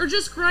paradise or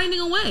just grinding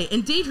away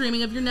and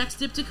daydreaming of your next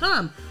dip to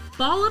come,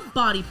 Bala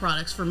body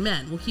products for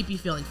men will keep you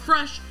feeling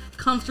fresh,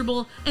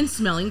 comfortable, and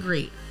smelling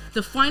great.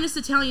 The finest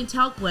Italian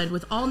talc blend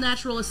with all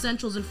natural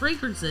essentials and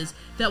fragrances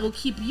that will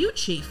keep you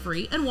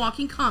chafe-free and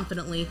walking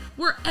confidently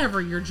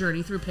wherever your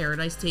journey through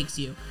paradise takes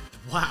you.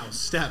 Wow,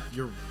 Steph,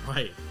 you're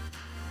right.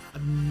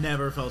 I've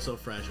never felt so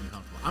fresh and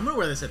comfortable. I'm going to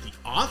wear this at the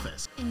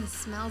office. And it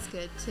smells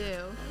good, too.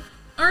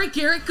 All right,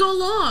 Garrett, go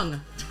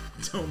long.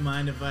 Don't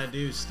mind if I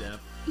do, Steph.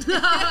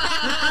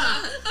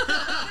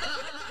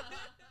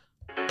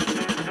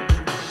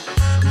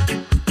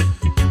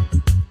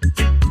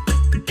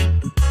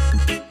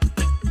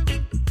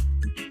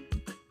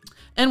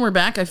 And we're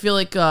back. I feel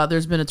like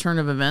there's been a turn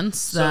of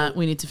events that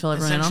we need to fill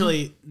everyone in on.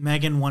 Essentially,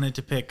 Megan wanted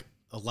to pick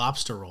a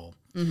lobster roll.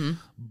 Mm-hmm.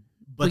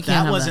 But We can't that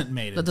have wasn't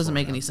made in That doesn't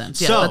make Florida. any sense.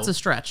 Yeah, So, that's a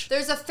stretch.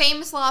 There's a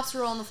famous lobster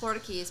roll in the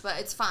Florida Keys, but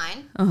it's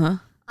fine. Uh-huh.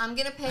 I'm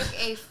going to pick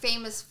a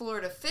famous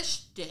Florida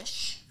fish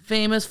dish.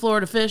 Famous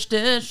Florida fish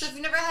dish. So if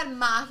you've never had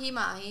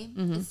mahi-mahi,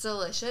 it's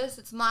delicious.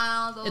 It's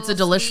mild. Mm-hmm. It's a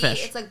delish sweet.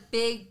 fish. It's like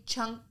big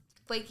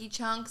flaky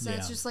chunks, and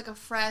it's Yeah. just like a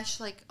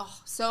fresh, like,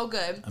 oh, so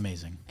good.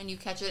 Amazing. And you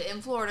catch it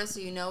in Florida, so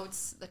you know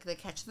it's like the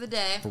catch of the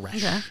day. Fresh.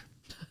 Okay.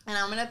 And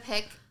I'm going to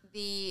pick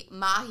the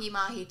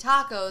mahi-mahi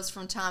tacos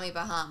from Tommy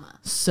Bahama.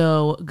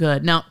 So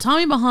good. Now,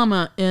 Tommy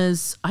Bahama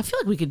is, I feel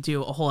like we could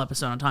do a whole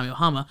episode on Tommy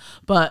Bahama,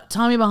 but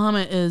Tommy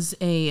Bahama is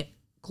a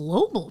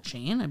global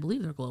chain. I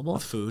believe they're global.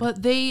 Of food.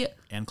 But they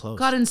And clothes.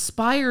 got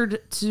inspired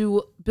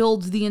to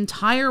build the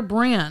entire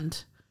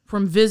brand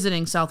from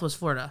visiting Southwest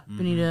Florida,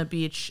 Bonita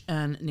Beach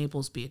and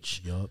Naples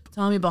Beach. Yup.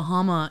 Tommy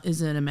Bahama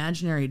is an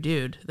imaginary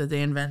dude that they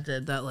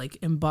invented that like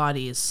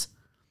embodies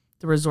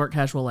the resort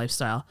casual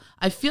lifestyle.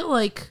 I feel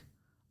like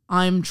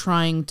I'm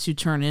trying to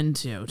turn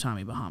into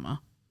Tommy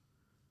Bahama.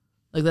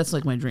 Like that's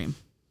like my dream.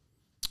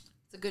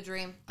 It's a good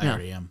dream. I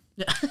already am.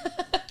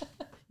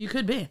 You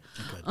could be.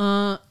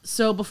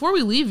 So before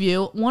we leave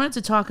you, wanted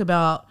to talk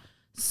about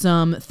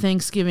some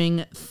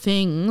Thanksgiving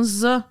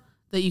things that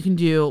you can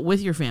do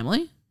with your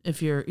family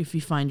if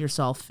you find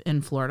yourself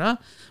in Florida.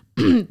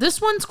 This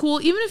one's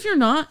cool, even if you're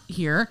not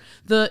here.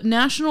 The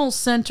National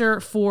Center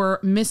for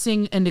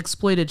Missing and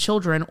Exploited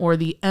Children, or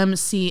the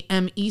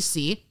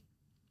MCMEC,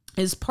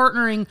 is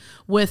partnering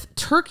with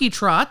turkey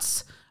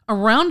trots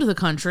around the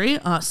country,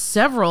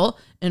 several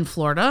in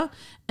Florida,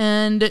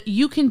 and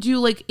you can do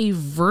like a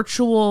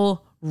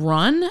virtual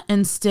run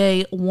and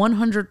stay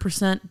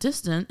 100%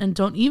 distant and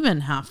don't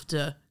even have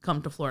to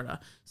come to Florida.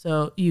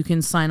 So you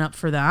can sign up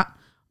for that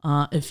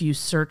if you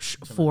search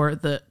for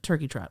the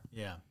Turkey Trot.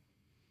 Yeah.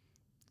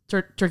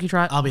 Turkey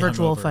Trot I'll be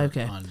virtual hungover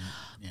 5K.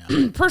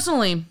 yeah.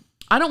 Personally,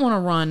 I don't want to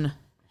run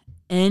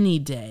any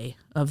day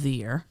of the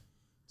year,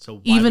 So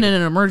why even would in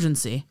an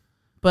emergency.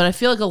 But I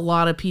feel like a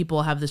lot of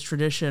people have this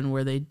tradition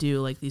where they do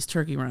like these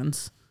turkey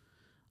runs.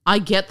 I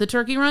get the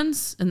turkey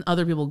runs, and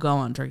other people go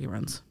on turkey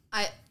runs.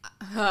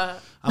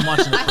 I'm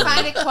watching the I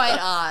find it quite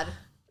odd.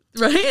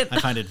 Right? I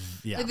find it,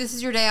 yeah. Like, this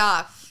is your day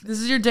off. This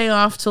is your day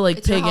off to like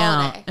It's your pig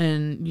out, holiday.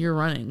 and you're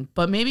running.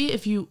 But maybe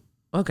if you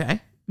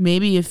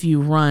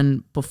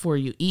run before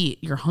you eat,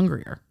 you're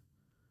hungrier.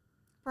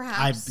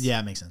 Perhaps. Yeah,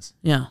 it makes sense.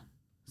 Yeah.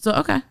 So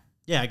okay,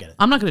 Yeah, I get it.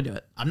 I'm not gonna do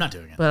it, I'm not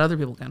doing it but other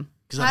people can.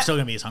 because I'm still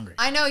going to be as hungry.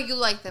 I know you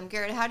like them,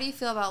 Garrett. How do you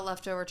feel about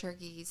leftover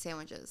turkey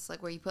sandwiches?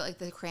 Like where you put like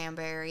the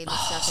cranberry and the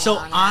stuff. So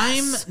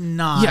I'm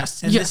not,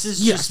 Yes, and yes, this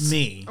is yes. just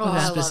me Oh, I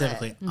love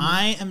specifically. it.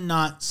 I am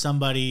not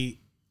somebody,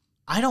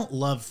 I don't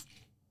love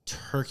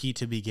turkey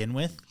to begin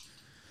with.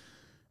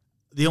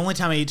 The only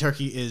time I eat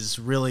turkey is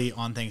really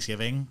on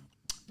Thanksgiving,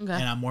 Okay.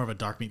 and I'm more of a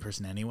dark meat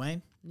person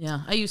anyway.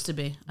 Yeah, I used to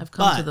be. I've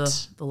come to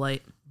But- the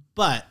light.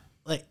 But,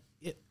 like,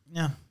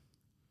 yeah,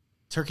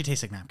 turkey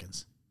tastes like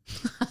napkins.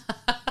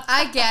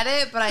 I get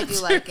it, but I do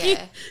like Turkey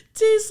it.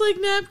 tastes like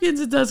napkins.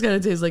 It does kind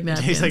of taste like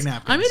napkins. tastes like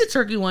napkins. I made a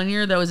turkey one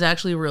year that was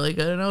actually really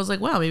good, and I was like,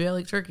 wow, maybe I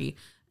like turkey.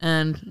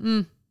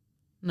 And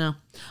no,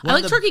 I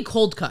like turkey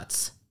cold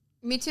cuts.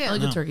 Me too. I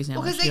like a turkey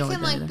sandwich. Because they You don't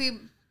can that like either. be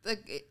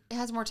like it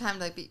has more time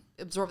to like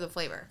absorb the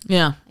flavor.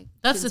 Yeah, Like,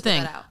 that's the can spit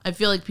thing. that out. I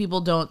feel like people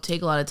don't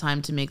take a lot of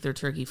time to make their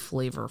turkey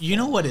flavorful. You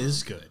know what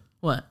is good?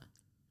 What?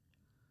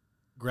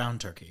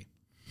 Ground turkey.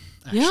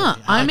 Actually, Yeah,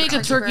 I like make a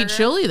turkey turkey burger.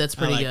 chili that's I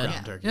pretty like good.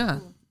 ground turkey. Yeah,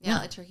 Yeah,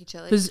 like turkey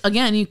chili. because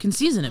again, you can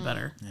season it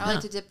better. I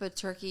like to dip a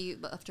turkey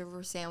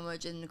leftover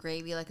sandwich in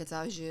gravy like it's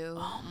au jus.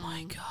 Oh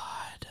my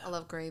god, I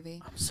love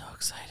gravy. I'm so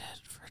excited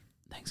for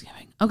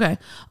Thanksgiving. Okay,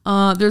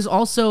 there's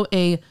also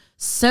a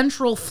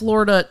Central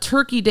Florida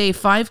Turkey Day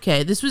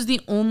 5K. This was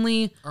the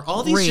only Are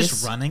all these race.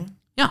 just running?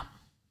 Yeah,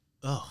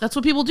 Oh. that's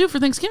what people do for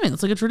Thanksgiving.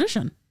 It's like a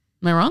tradition.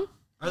 Am I wrong?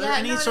 Are there Yeah,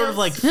 any no, sort of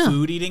there's- like Yeah.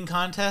 food eating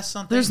contests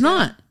on There's Thanksgiving?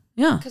 not.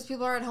 Yeah, Because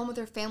people are at home with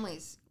their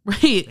families.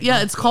 right. Yeah,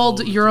 don't it's called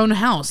go Your Own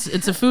House.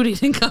 It's a food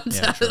eating true.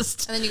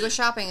 contest. And then you go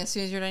shopping as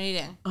soon as you're done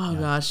eating. Oh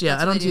gosh, yeah,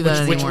 That's I what don't they do do.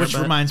 that Which anymore.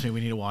 but- reminds me,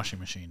 we need a washing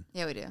machine.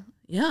 Yeah, we do.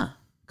 yeah,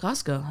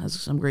 Costco has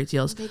some great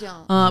deals. They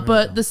don't.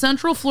 But the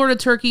Central Florida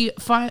Turkey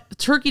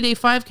Day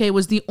 5K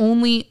was the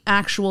only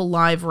actual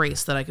live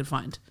race that I could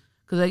find,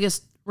 because I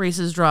guess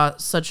races draw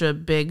such a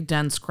big,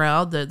 dense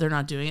crowd that they're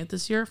not doing it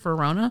this year for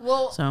Rona.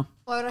 Well, So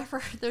what I've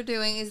heard they're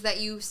doing is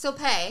that you still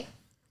pay.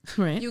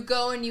 right, You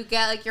go and you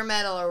get like your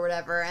medal or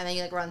whatever, and then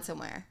you like run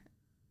somewhere.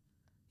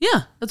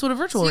 yeah, that's what a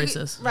virtual So you race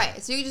could- is.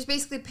 Right. So you just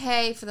basically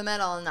pay for the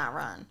medal and not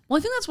run. Well,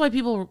 I think that's why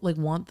people like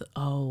want the.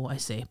 Oh, I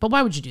see. But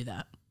why would you do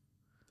that?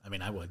 I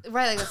mean, I would.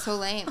 Right. Like that's so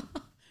lame.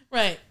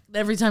 Right.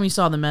 Every time you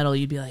saw the medal,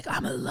 you'd be like,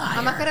 "I'm a liar."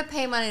 I'm not gonna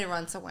pay money to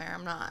run somewhere.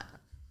 I'm not.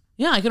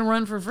 Yeah, I can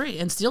run for free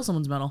and steal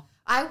someone's medal.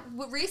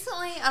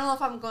 Recently, I don't know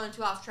if I'm going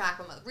too off track,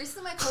 but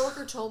recently my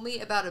coworker told me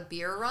about a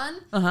beer run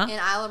Uh-huh. in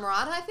Isla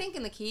Morada, I think,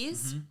 in the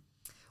Keys,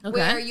 Okay.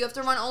 where you have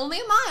to run only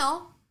a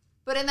mile,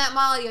 but in that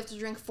mile you have to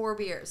drink 4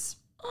 beers.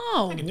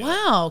 Oh can do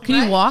wow! Can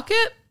you Right? walk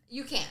it?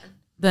 You can,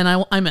 Then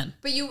I'm in.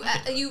 but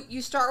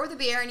you start with a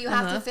beer and you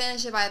have to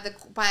finish it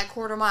by a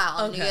quarter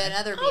mile, and you get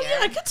another beer. Oh yeah,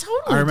 I could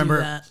totally. I remember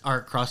do that.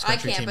 our cross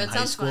country I can't, team in but it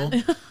high sounds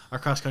school. Our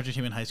cross country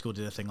team in high school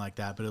did a thing like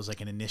that, but it was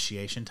like an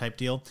initiation type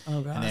deal.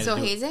 Oh, God. And they had So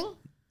to do- hazing.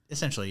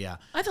 Essentially, yeah.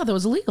 I thought that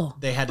was illegal.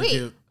 They had to Wait,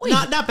 do wait.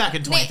 not back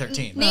in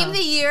 2013. Name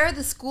the year,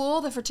 the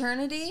school, the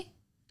fraternity.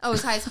 Oh, it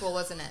was high school,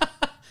 wasn't it?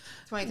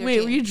 2013.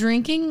 Wait, were you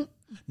drinking?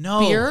 No,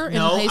 Beer in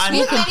no, high school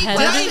We have many Did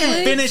I even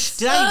questions. finish?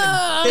 Did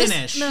I even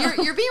finish?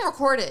 You're being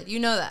recorded. You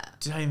know that.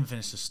 Did I even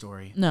finish the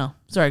story? No,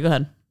 sorry. Go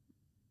ahead.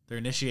 Their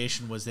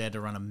initiation was they had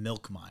to run a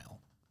milk mile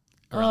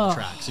around the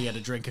track, so you had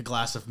to drink a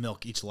glass of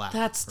milk each lap.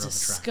 That's around the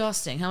track.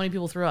 disgusting. How many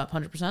people threw up?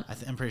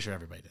 100%. I'm pretty sure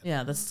everybody did.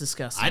 Yeah, that's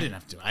disgusting. I didn't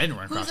have to. I didn't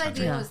run cross Whose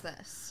country. idea was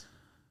this?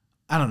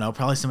 I don't know.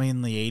 Probably somebody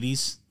in the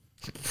 80s.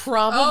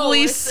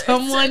 Probably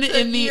someone it's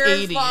a in the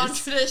years-long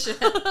 80s. tradition.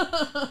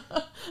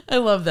 I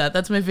love that.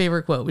 That's my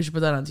favorite quote. We should put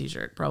that on a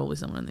t-shirt. Probably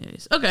someone in the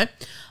 80s. Okay.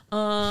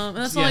 And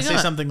that's all Yeah, I say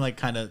got. something like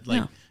kind of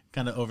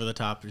over the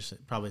top. Or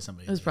probably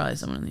somebody. It was probably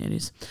someone in the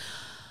 80s.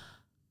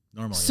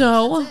 normally.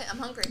 So, That's it. I'm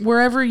hungry.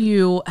 wherever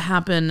you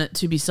happen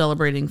to be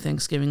celebrating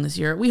Thanksgiving this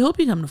year, we hope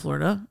you come to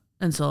Florida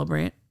and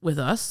celebrate with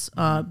us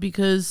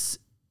because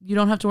you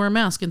don't have to wear a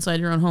mask inside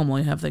your own home while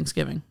you have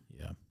Thanksgiving.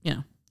 Yeah. You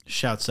know,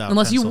 Shouts out.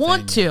 unless you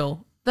want Pennsylvania.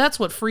 to. That's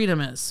what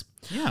freedom is.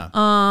 Yeah.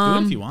 Do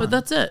it if you want. But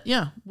that's it.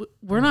 Yeah.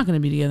 We're not going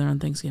to be together on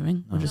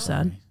Thanksgiving, which is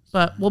sad.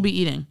 But we'll be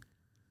eating.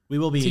 we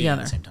will be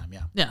together. at the same time.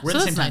 Yeah. Yeah. We're so in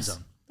the that's same nice. time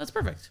zone. That's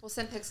perfect. We'll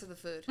send pics of the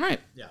food. All right.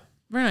 Yeah.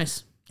 Very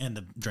nice. And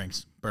the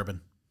drinks,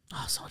 bourbon.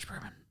 Oh, so much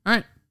bourbon. All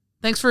right.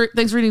 Thanks for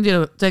eating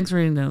dinner. Thanks for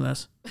eating dinner with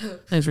us.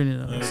 Thanks for eating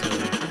dinner with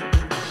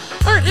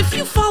us. All right. If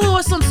you follow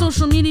us on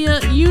social media,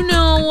 you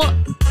know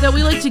that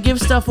we like to give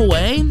stuff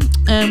away,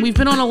 and we've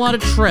been on a lot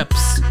of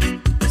trips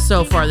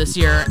so far this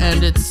year,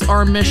 and it's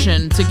our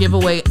mission to give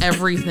away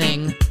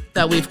everything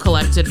that we've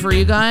collected for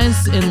you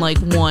guys in like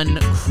one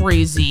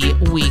crazy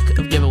week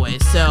of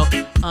giveaways. So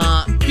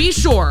be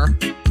sure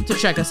to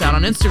check us out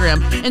on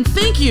Instagram. And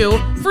thank you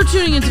for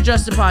tuning into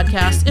Just a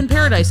Podcast in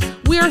Paradise.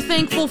 We are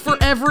thankful for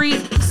every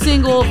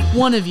single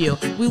one of you.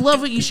 We love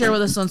what you share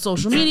with us on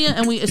social media,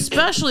 and we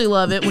especially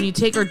love it when you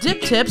take our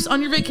dip tips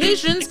on your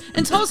vacations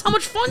and tell us how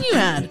much fun you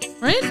had,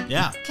 right?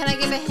 Yeah. Can I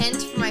give a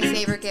hint for my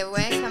favorite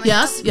giveaway coming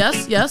Yes, up?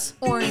 yes.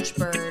 Orange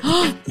bird.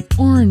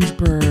 Orange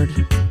Bird.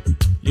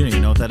 You don't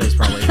even know what that is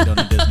probably if you don't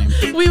know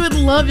Disney. We would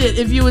love it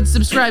if you would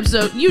subscribe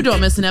so you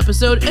don't miss an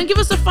episode, and give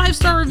us a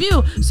 5-star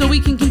review so we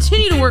can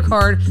continue to work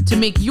hard to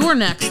make your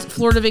next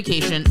Florida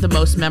vacation the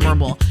most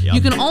memorable. Yep. You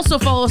can also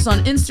follow us on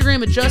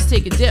Instagram at Just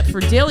Take a Dip for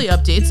daily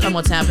updates on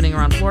what's happening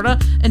around Florida,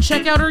 and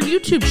check out our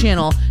YouTube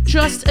channel,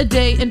 Just a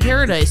Day in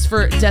Paradise,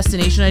 for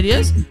destination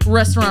ideas,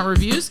 restaurant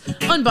reviews,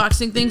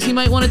 unboxing things you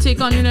might want to take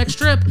on your next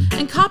trip,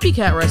 and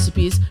copycat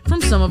recipes from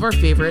some of our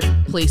favorite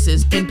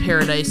places in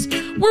paradise.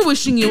 We're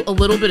wishing you a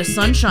little bit of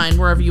sunshine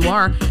wherever you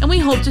are, and we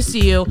hope to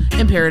see you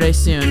in paradise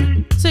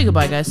soon. Say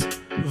goodbye, guys.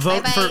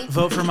 Vote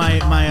Bye-bye. for my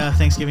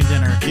Thanksgiving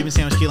dinner. Cuban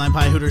sandwich, key lime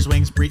pie, Hooters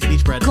wings,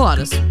 beach bread.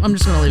 Coladas. I'm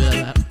just gonna leave it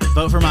at that.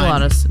 Vote for mine.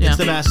 Coladas. Yeah. It's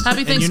the best. Happy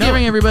And you know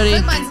Thanksgiving, it. everybody. I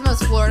think mine's the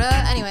most Florida.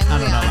 Anyway, I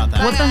don't know about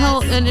that. What the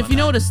hell? And if you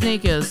know about what a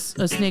snake is,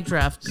 a snake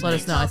draft, let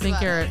us know. I think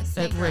Snake you're draft. at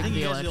Snake Rick I think the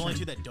you guys are the only election.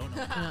 two that don't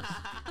know.